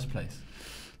the first place.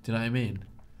 Do you know what I mean?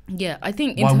 Yeah, I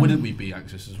think... Why wouldn't we be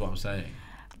anxious, is what I'm saying.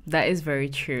 That is very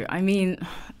true. I mean,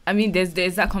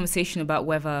 there's that conversation about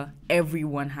whether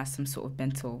everyone has some sort of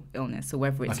mental illness, or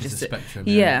whether it's like just a spectrum.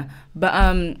 Yeah, but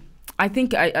I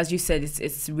think, as you said,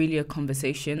 it's really a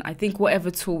conversation. I think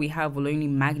whatever tool we have will only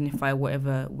magnify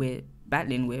whatever we're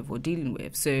battling with or dealing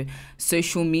with. So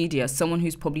social media, someone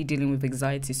who's probably dealing with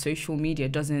anxiety, social media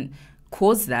doesn't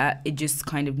cause that, it just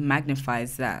kind of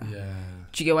magnifies that. Yeah.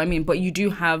 Do you get what I mean? But you do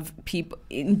have people,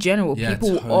 in general,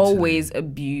 people totally. Always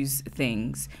abuse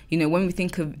things. You know, when we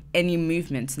think of any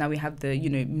movement, now we have the, you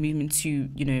know, movement to,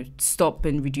 you know, stop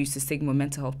and reduce the stigma of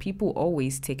mental health. People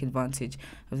always take advantage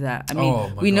of that. I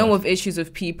mean, we know of issues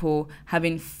of people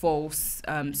having false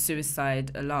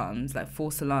suicide alarms, like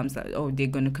false alarms that, they're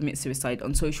going to commit suicide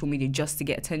on social media just to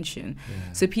get attention.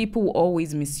 Yeah. So people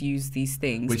always misuse these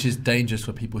things. Which is dangerous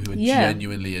for people who are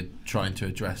genuinely trying to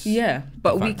address. Yeah,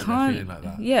 but we can't.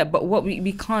 Yeah, but what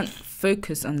we can't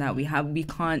focus on that. We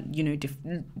can't, you know,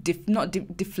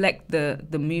 deflect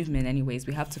the movement anyways.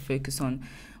 We have to focus on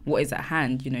what is at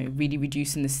hand, you know, really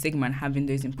reducing the stigma and having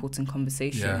those important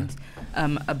conversations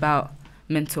about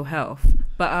mental health.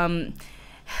 But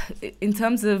in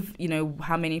terms of, you know,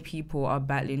 how many people are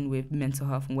battling with mental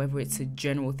health and whether it's a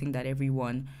general thing that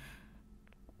everyone,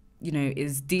 you know,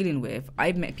 is dealing with,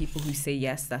 I've met people who say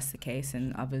yes, that's the case,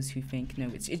 and others who think no,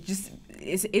 it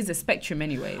is a spectrum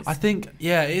anyways. I think,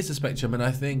 it is a spectrum, and I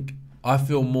think I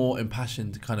feel more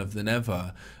impassioned kind of than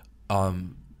ever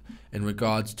in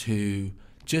regards to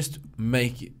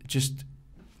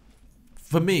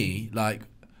for me, like,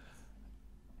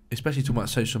 especially talking about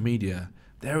social media,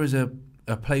 there was a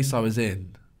place I was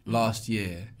in last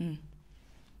year and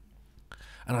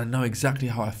I know exactly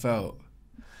how I felt,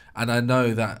 and I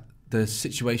know that the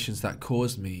situations that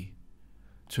caused me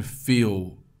to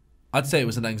feel, I'd say it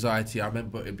was an anxiety. I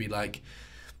remember it'd be like,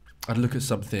 I'd look at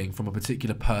something from a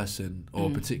particular person or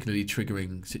a particularly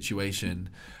triggering situation,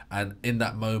 and in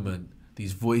that moment,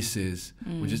 these voices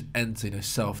would just enter, you know,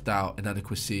 self-doubt,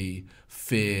 inadequacy,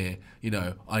 fear, you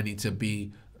know, I need to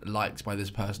be liked by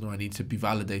this person, or I need to be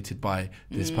validated by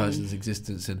this person's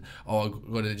existence, and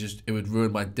it would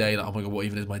ruin my day, like, oh my god, what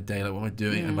even is my day, like, what am I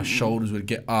doing? And my shoulders would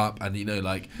get up, and, you know,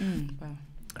 like wow.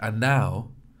 And now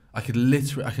I can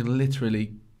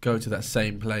literally go to that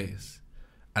same place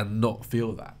and not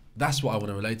feel that. That's what I want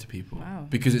to relate to people. Wow.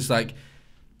 Because it's like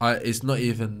it's not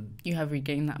even, you have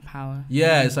regained that power.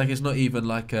 Yeah, it's like, it's not even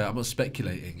like I'm not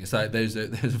speculating. It's like there's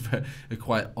a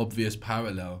quite obvious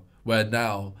parallel where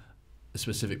now a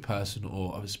specific person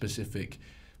or a specific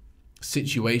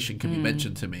situation can be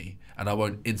mentioned to me, and I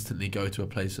won't instantly go to a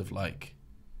place of like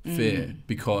fear,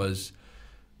 because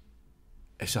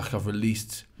it's like I've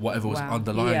released whatever was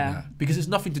underlying that. Because it's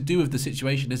nothing to do with the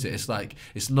situation, is it? It's like,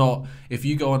 it's not, if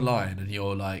you go online and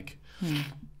you're like,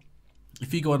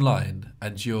 if you go online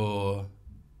and you're,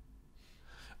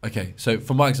 okay, so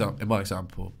for my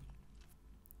example,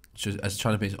 just as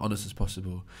trying to be as honest as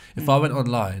possible, if I went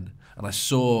online and I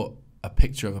saw a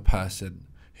picture of a person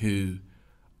who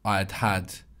I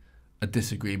had a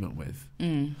disagreement with,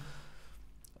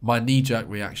 my knee-jerk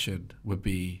reaction would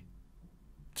be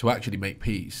to actually make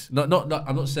peace. I'm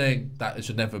not saying that it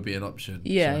should never be an option.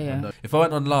 Yeah. If I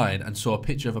went online and saw a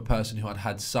picture of a person who I'd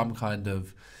had some kind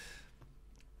of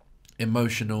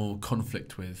emotional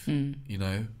conflict with, you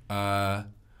know,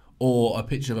 or a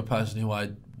picture of a person who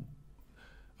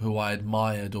I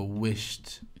admired or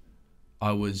wished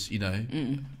I was, you know,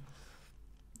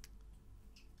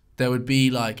 there would be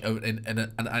like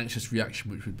an anxious reaction,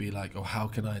 which would be like, oh, how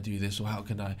can I do this? Or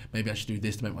maybe I should do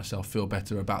this to make myself feel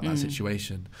better about that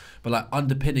situation. But like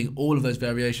underpinning all of those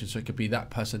variations, so it could be that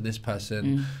person, this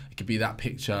person, it could be that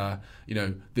picture, you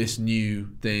know, this new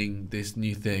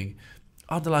thing,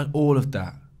 underlying all of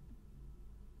that,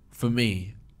 for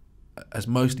me, has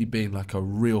mostly been like a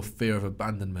real fear of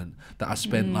abandonment that I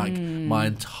spent like my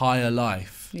entire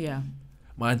life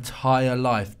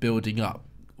building up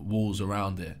walls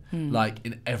around it, like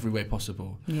in every way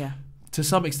possible. Yeah. To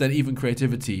some extent, even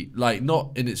creativity, like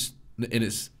not in its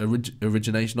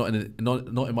origination,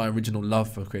 not in my original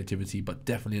love for creativity, but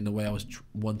definitely in the way I was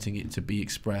wanting it to be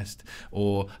expressed,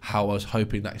 or how I was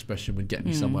hoping that expression would get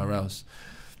me somewhere else.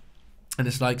 And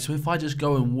it's like, so if I just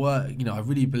go and work, you know, I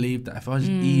really believe that if I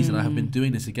just ease, and I have been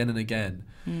doing this again and again,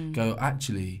 go,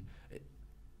 actually,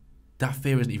 that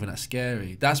fear isn't even that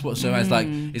scary. That's what, so as like,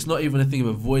 it's not even a thing of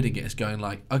avoiding it. It's going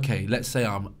like, okay, let's say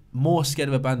I'm more scared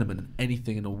of abandonment than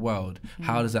anything in the world.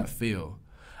 How does that feel?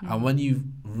 And when you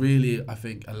really, I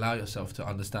think, allow yourself to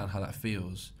understand how that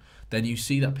feels, then you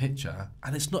see that picture,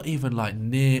 and it's not even like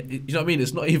near, you know what I mean?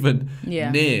 It's not even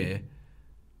near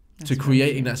to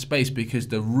creating that space, because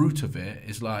the root of it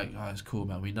is like, oh, it's cool,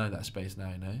 man. We know that space now,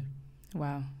 you know?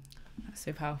 Wow. That's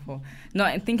so powerful. No,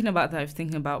 and thinking about that, I was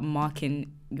thinking about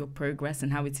marking your progress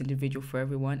and how it's individual for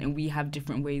everyone. And we have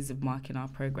different ways of marking our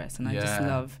progress. And I just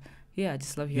love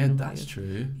hearing about that's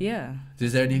true. Yeah. Do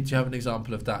you have an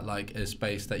example of that, like a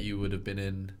space that you would have been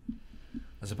in?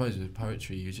 I suppose with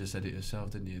poetry, you just said it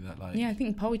yourself, didn't you? That like, yeah, I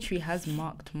think poetry has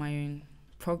marked my own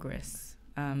progress.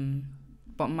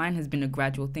 But mine has been a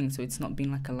gradual thing, so it's not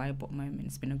been like a light bulb moment.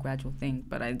 It's been a gradual thing.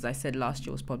 But as I said, last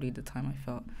year was probably the time I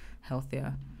felt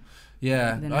healthier.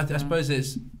 Yeah, I suppose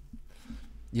it's,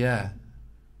 yeah,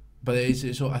 but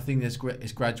it's I think it's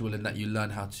gradual in that you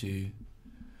learn how to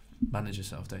manage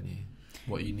yourself, don't you?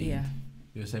 What you need. Yeah.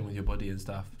 You're saying with your body and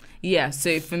stuff. Yeah,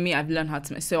 so for me, I've learned how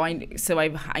to. So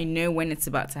I know when it's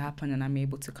about to happen, and I'm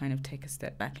able to kind of take a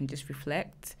step back and just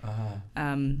reflect.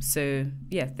 So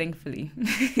yeah, thankfully,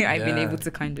 I've been able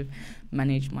to kind of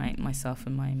manage myself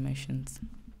and my emotions,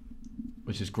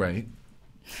 which is great.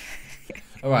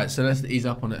 All right, so let's ease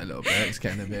up on it a little bit. It's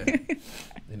getting a bit,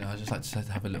 you know, I just like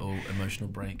to have a little emotional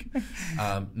break.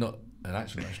 Not an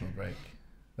actual emotional break.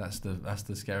 That's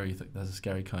the scary that's a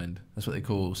scary kind. That's what they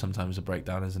call sometimes a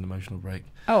breakdown, as an emotional break.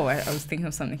 Oh, I was thinking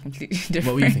of something completely different.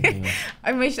 What were you thinking of?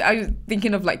 I was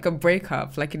thinking of like a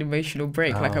breakup, like an emotional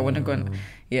break. Like I want to go on.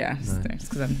 Yeah, no. It's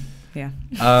because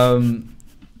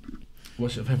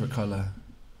what's your favourite colour?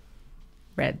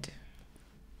 Red.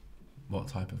 What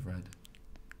type of red?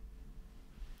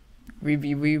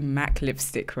 Ruby MAC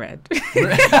lipstick red.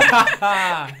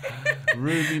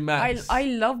 Ruby MAC. I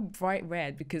love bright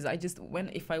red, because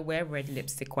if I wear red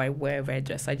lipstick or I wear a red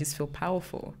dress, I just feel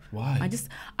powerful. Why?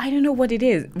 I don't know what it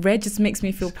is. Red just makes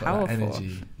me feel powerful.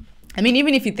 Energy. I mean,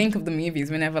 even if you think of the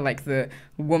movies, whenever like the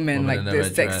woman like the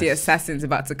sexy assassin's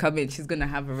about to come in, she's gonna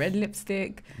have a red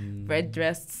lipstick, red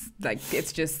dress. Like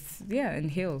it's just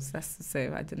and heels.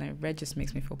 So I don't know. Red just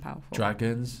makes me feel powerful.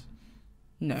 Dragons.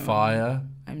 No. Fire.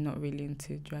 I'm not really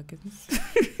into dragons.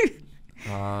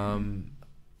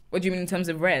 What do you mean in terms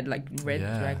of red? Like red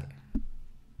drag?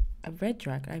 A red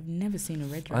drag? I've never seen a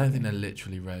red drag. I don't think they're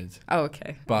literally red. Oh,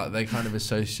 okay. But they kind of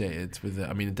associated with it.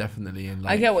 I mean, definitely in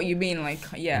like... I get what you mean, like,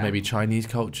 yeah. Maybe Chinese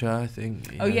culture, I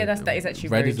think. Oh, yeah, that is actually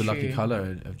red very is the true. lucky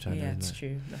colour of China, Yeah, it's isn't it?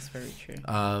 true. That's very true.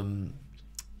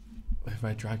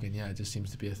 Red dragon, yeah, it just seems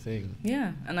to be a thing.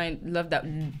 Yeah, and I love that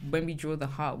when we draw the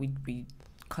heart, we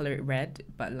colour it red,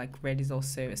 but like red is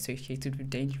also associated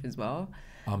with danger as well.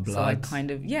 And blood. So I kind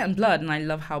of, and blood, and I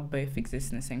love how both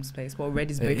exist in the same space. Well,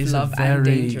 red is both is love and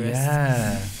dangerous.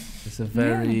 Yeah, it's a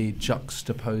very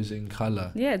juxtaposing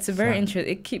colour. Yeah, it's a very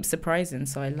interesting, it keeps surprising,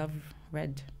 so I love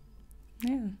red.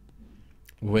 Yeah.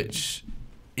 Which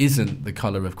isn't the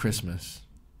colour of Christmas.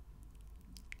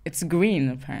 It's green,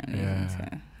 apparently. Yeah. So,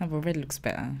 but red looks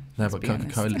better. No, but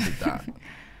Coca-Cola did that.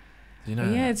 You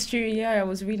know? Yeah, it's true. Yeah, I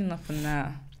was reading up on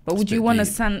that. But would you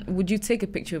would you take a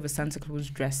picture of a Santa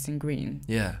Claus dressed in green?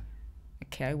 Yeah.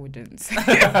 Okay, I wouldn't.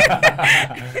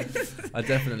 I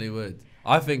definitely would.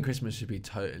 I think Christmas should be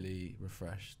totally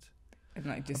refreshed. And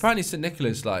like just apparently St.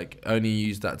 Nicholas only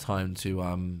used that time to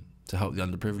help the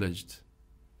underprivileged.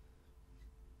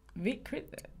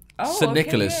 St.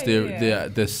 Nicholas,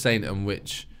 the saint on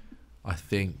which I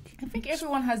think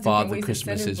everyone has different ways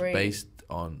Christmas to celebrate. is based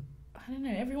on. I don't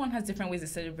know. Everyone has different ways to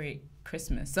celebrate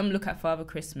Christmas. Some look at Father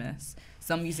Christmas.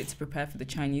 Some use it to prepare for the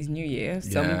Chinese New Year.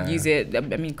 Some use it. I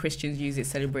mean, Christians use it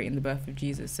celebrating the birth of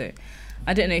Jesus. So,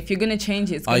 I don't know if you're gonna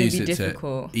change it. It's gonna be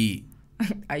difficult. To eat.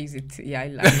 I use it to. Yeah, I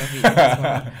love eating as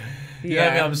well.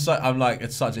 Yeah, I mean, I'm like,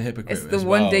 it's such a hypocrite. It's the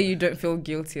one day you don't feel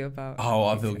guilty about. Oh,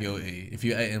 I feel guilty. If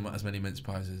you ate as many mince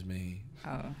pies as me,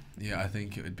 oh. Yeah, I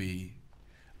think it would be.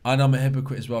 And I'm a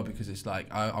hypocrite as well because it's like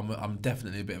I'm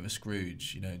definitely a bit of a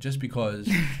Scrooge, you know, just because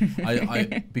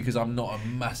because I'm not a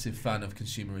massive fan of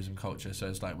consumerism culture. So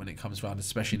it's like when it comes around,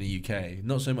 especially in the UK,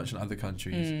 not so much in other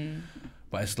countries,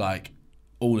 but it's like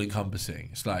all encompassing.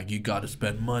 It's like you gotta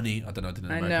spend money. I don't know.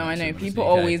 I know. People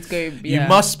always go. Yeah. You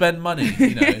must spend money,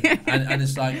 you know. and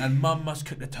it's like, and mum must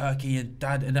cook the turkey, and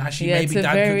dad, and actually maybe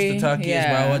dad cooks the turkey as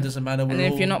well. It doesn't matter. And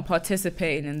if you're not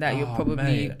participating in that, you're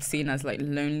probably seen as like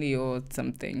lonely or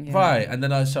something. Yeah. Right, and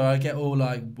then I get all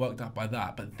like worked up by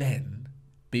that. But then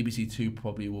BBC Two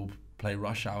probably will play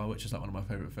Rush Hour, which is like one of my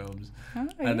favourite films. Oh,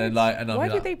 and then like, and why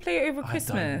did they play it over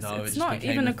Christmas? It's not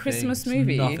even a Christmas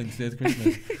movie. It's nothing to do with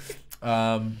Christmas.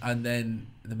 And then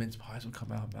the mince pies will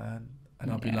come out, man,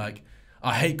 and I'll be like,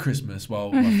 I hate Christmas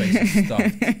while my face is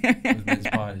stuffed with mince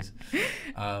pies.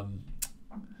 All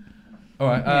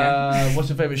right, what's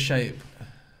your favourite shape?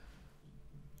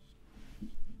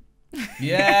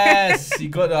 Yes, you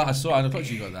got that. I saw it. I thought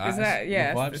you got that. Is that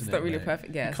it's not really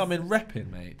perfect. Yes. You come in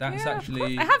repping, mate. That's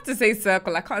actually. I have to say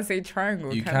circle. I can't say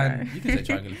triangle. You can say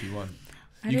triangle if you want.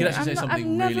 You can actually say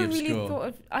something really obscure. Thought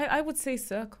of, I would say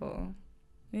circle.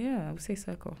 Yeah, I would say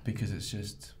circle. Because it's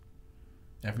just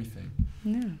everything.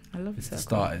 Yeah, I love it's a circle. It's the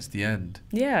start, it's the end.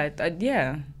 Yeah,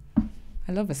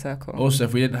 I love a circle. Also,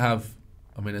 if we didn't have,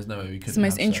 I mean, there's no way we could. It's the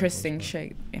most interesting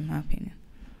shape, in my opinion.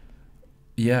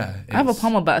 Yeah. I have a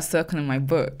poem about a circle in my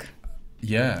book.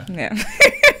 Yeah. Yeah.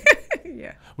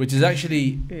 Yeah. Which is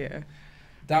actually. Yeah.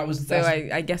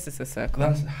 I guess it's a circle.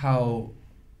 That's how.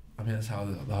 I mean, that's how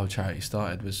the whole charity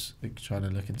started, was trying to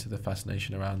look into the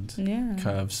fascination around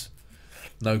curves.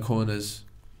 No corners.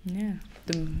 Yeah.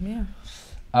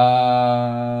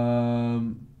 I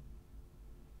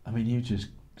mean, you just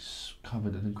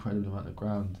covered an incredible amount of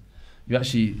ground. You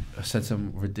actually said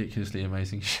some ridiculously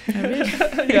amazing shit. Oh,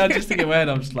 really? Yeah, just thinking in my head,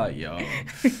 I'm just like, yo.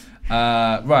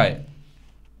 Right.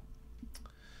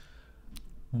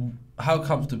 How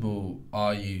comfortable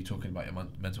are you talking about your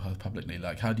mental health publicly?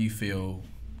 Like, how do you feel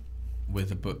with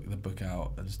the book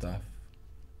out and stuff?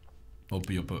 Or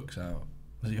your books out?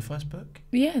 Was it your first book?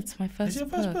 Yeah, it's my first book. Is it your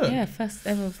first book? Yeah, first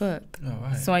ever book. Oh,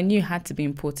 right. So I knew it had to be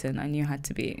important. I knew it had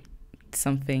to be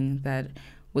something that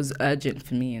was urgent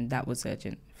for me, and that was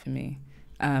urgent for me.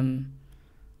 I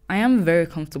am very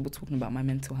comfortable talking about my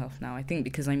mental health now. I think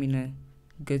because I'm in a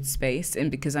good space and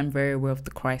because I'm very aware of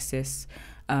the crisis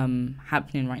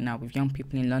happening right now with young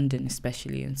people in London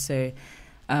especially. And so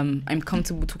I'm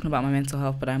comfortable talking about my mental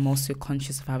health, but I'm also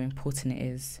conscious of how important it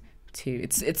is to...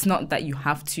 It's not that you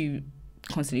have to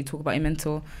constantly talk about your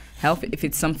mental health. If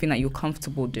it's something that you're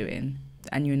comfortable doing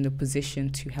and you're in the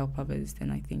position to help others,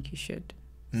 then I think you should.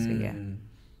 So yeah,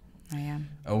 I am.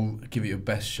 I'll give it your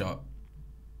best shot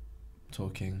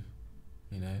talking,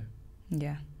 you know.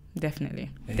 Yeah,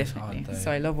 definitely. Definitely.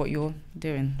 So I love what you're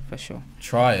doing, for sure.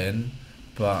 Trying,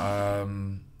 but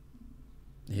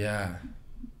yeah.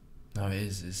 No, it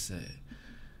is.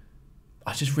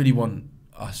 I just really want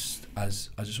us I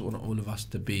just want all of us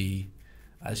to be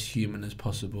as human as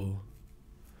possible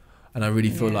And I really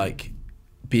feel like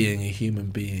being a human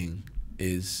being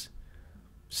is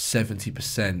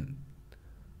 70%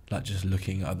 like just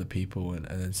looking at other people and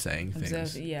then saying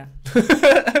things. Yeah.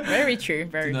 Very true. Very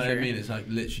true. You know what I mean? It's like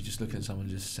literally just looking at someone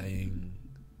just saying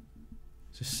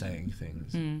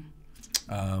things.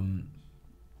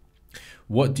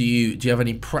 What do you have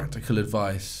any practical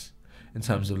advice in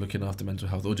terms of looking after mental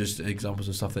health, or just examples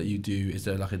of stuff that you do? Is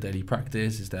there like a daily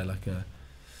practice? Is there like a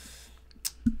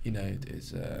there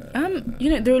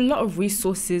are a lot of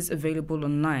resources available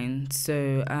online.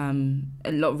 So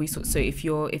a lot of resources. So if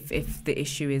the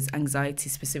issue is anxiety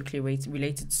specifically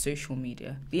related to social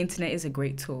media, the internet is a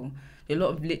great tool. There are a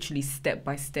lot of literally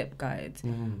step-by-step guides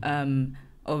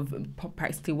of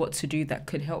practically what to do that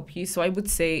could help you. So I would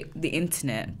say the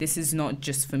internet, this is not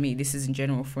just for me, this is in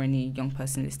general for any young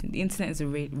person listening. The internet is a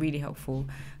really helpful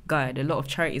guide. A lot of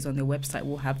charities on their website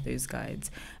will have those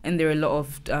guides. And there are a lot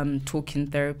of talking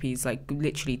therapies, like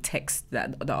literally texts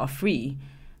that are free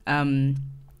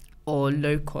or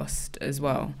low cost as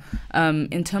well.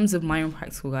 In terms of my own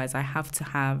practical guides, I have to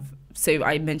have, so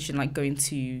I mentioned like going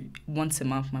to once a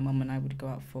month, my mum and I would go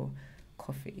out for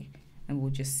coffee and we'll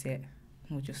just sit.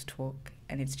 We'll just talk,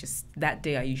 and it's just that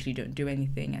day I usually don't do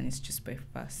anything, and it's just both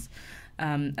of us.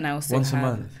 And I also once a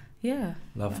month. Yeah,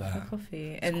 love that. For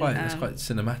coffee. It's quite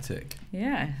cinematic.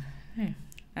 Yeah.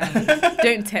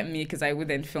 Don't tempt me because I would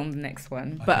then film the next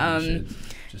one.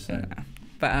 Just saying.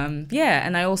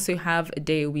 And I also have a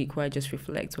day a week where I just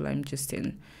reflect while I'm just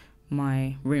in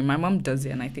my room. My mum does it,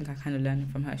 and I think I kind of learned it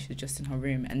from her. She's just in her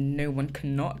room, and no one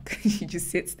can knock. She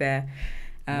just sits there.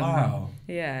 Wow.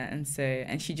 Yeah, and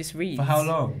she just reads. For how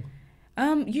long?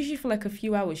 Usually for like a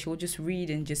few hours. She'll just read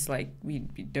and just like we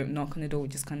don't knock on the door. We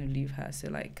just kind of leave her. So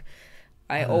like,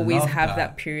 I always have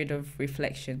that period of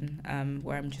reflection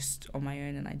where I'm just on my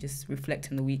own and I just reflect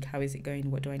on the week. How is it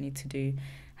going? What do I need to do?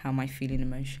 How am I feeling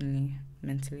emotionally,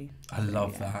 mentally? I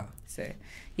love that. So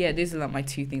yeah, these are like my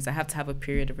two things. I have to have a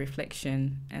period of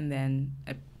reflection and then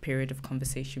a period of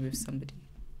conversation with somebody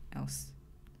else.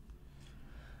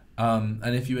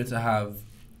 And if you were to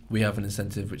we have an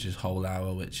incentive which is whole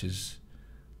hour, which is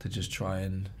to just try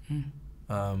and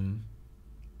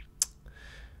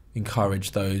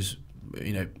encourage those,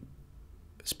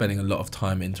 spending a lot of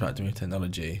time interacting with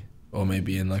technology, or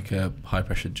maybe in like a high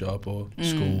pressure job or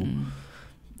school,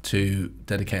 to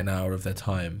dedicate an hour of their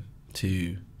time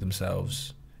to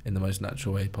themselves in the most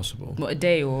natural way possible. What, a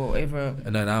day or ever?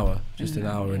 No, an hour, just an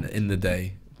hour in the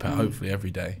day. But hopefully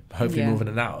every day, hopefully more than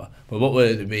an hour. But what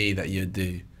would it be that you'd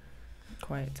do?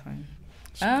 Quiet time.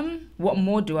 What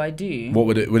more do I do? What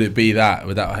would it be?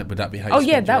 Would that be how you spend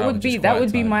your hour? That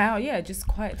would be my hour. Yeah, just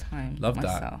quiet time. Love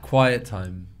that. Quiet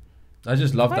time. I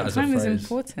just love that as a phrase. Quiet time is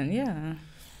important. Yeah.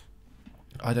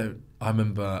 I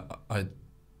remember I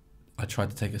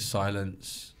tried to take a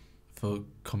silence for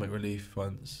comic relief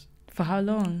once. For how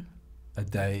long? A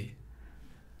day.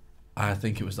 I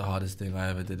think it was the hardest thing I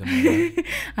ever did in my life.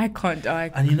 I can't.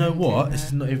 And you know what? This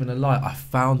is not even a lie. I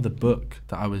found the book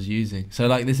that I was using. So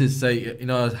like this is I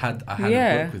had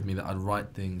a book with me that I'd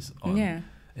write things on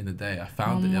in the day. I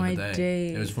found it the other day.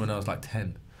 Days. It was from when I was like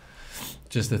 10.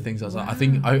 Just the things I was like, I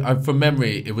think I from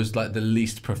memory it was like the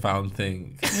least profound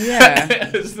thing. Yeah.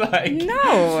 It was like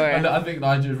no. I think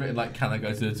I just written like, can I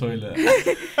go to the toilet?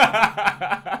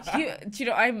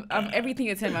 I'm everything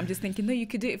you're telling me. I'm just thinking, no, you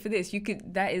could do it for this.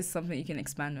 That is something you can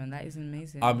expand on. That is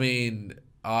amazing. I mean,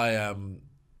 one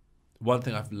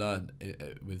thing I've learned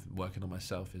with working on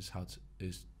myself is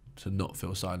to not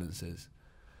feel silences.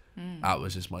 That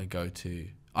was just my go-to.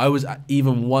 I was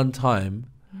even one time.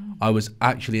 I was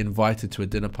actually invited to a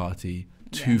dinner party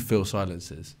to fill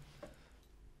silences.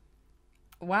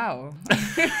 Wow.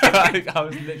 Like, I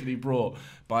was literally brought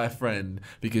by a friend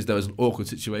because there was an awkward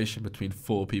situation between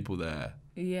 4 people there.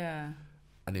 Yeah.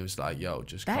 And he was like, yo,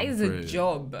 just that come is through. A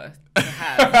job to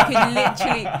have. You could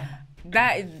literally...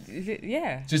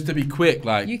 Yeah. Just to be quick,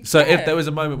 like... if there was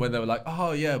a moment when they were like,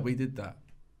 oh, yeah, we did that.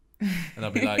 And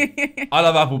I'd be like, I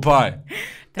love apple pie.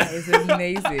 That is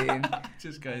amazing.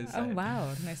 Just go insane. Oh,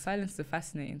 wow. No, silence is a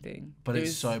fascinating thing. But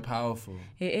it's so powerful.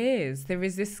 It is. There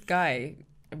is this guy,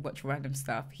 I watch random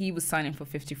stuff. He was signing for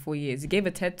 54 years. He gave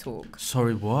a TED talk.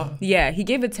 Sorry, what? Yeah, he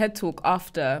gave a TED talk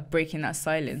after breaking that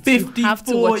silence. 54 you have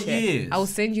to watch years? It. I will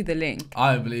send you the link.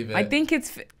 I don't believe it. I think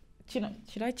it's...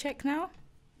 should I check now?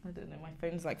 I don't know, my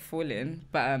phone's like falling.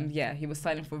 But he was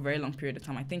silent for a very long period of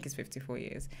time. I think it's 54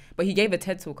 years. But he gave a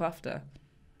TED talk after.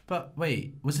 But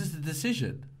wait, was this the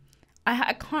decision?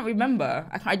 I can't remember.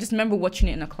 I just remember watching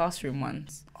it in a classroom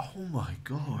once. Oh my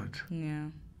God. Yeah.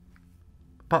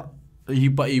 But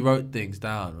he wrote things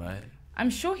down, right? I'm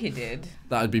sure he did.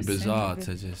 That would be bizarre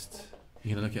to just...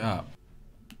 You gonna look it up?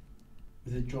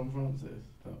 Is it John Francis?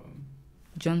 That one?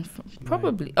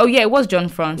 Probably. Oh yeah, it was John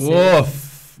Francis.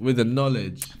 Woof, with the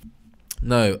knowledge.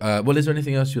 No. Well, is there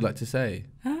anything else you'd like to say?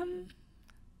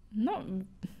 Not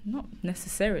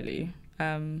necessarily.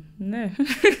 No.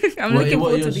 I'm looking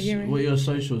forward to the hearing. What are your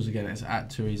socials again? It's at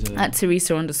Theresa. At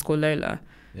Theresa_Lola.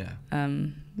 Yeah.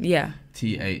 Yeah.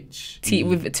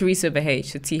 With Theresa with a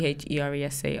H. So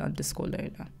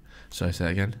THERESA_Lola. Sorry, say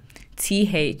that again.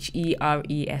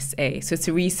 THERESA. So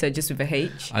Theresa just with a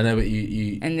H. I know, but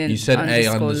you said _A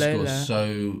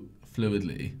so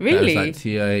fluidly. Really? That was like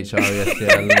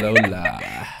THERESA Lola.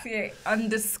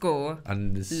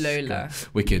 Lola.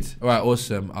 Wicked. All right,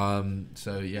 awesome.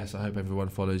 So yes, I hope everyone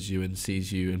follows you and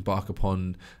sees you embark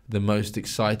upon the most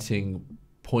exciting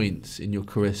points in your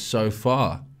career so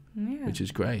far, which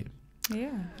is great.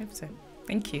 Yeah, I hope so.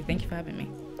 Thank you for having me.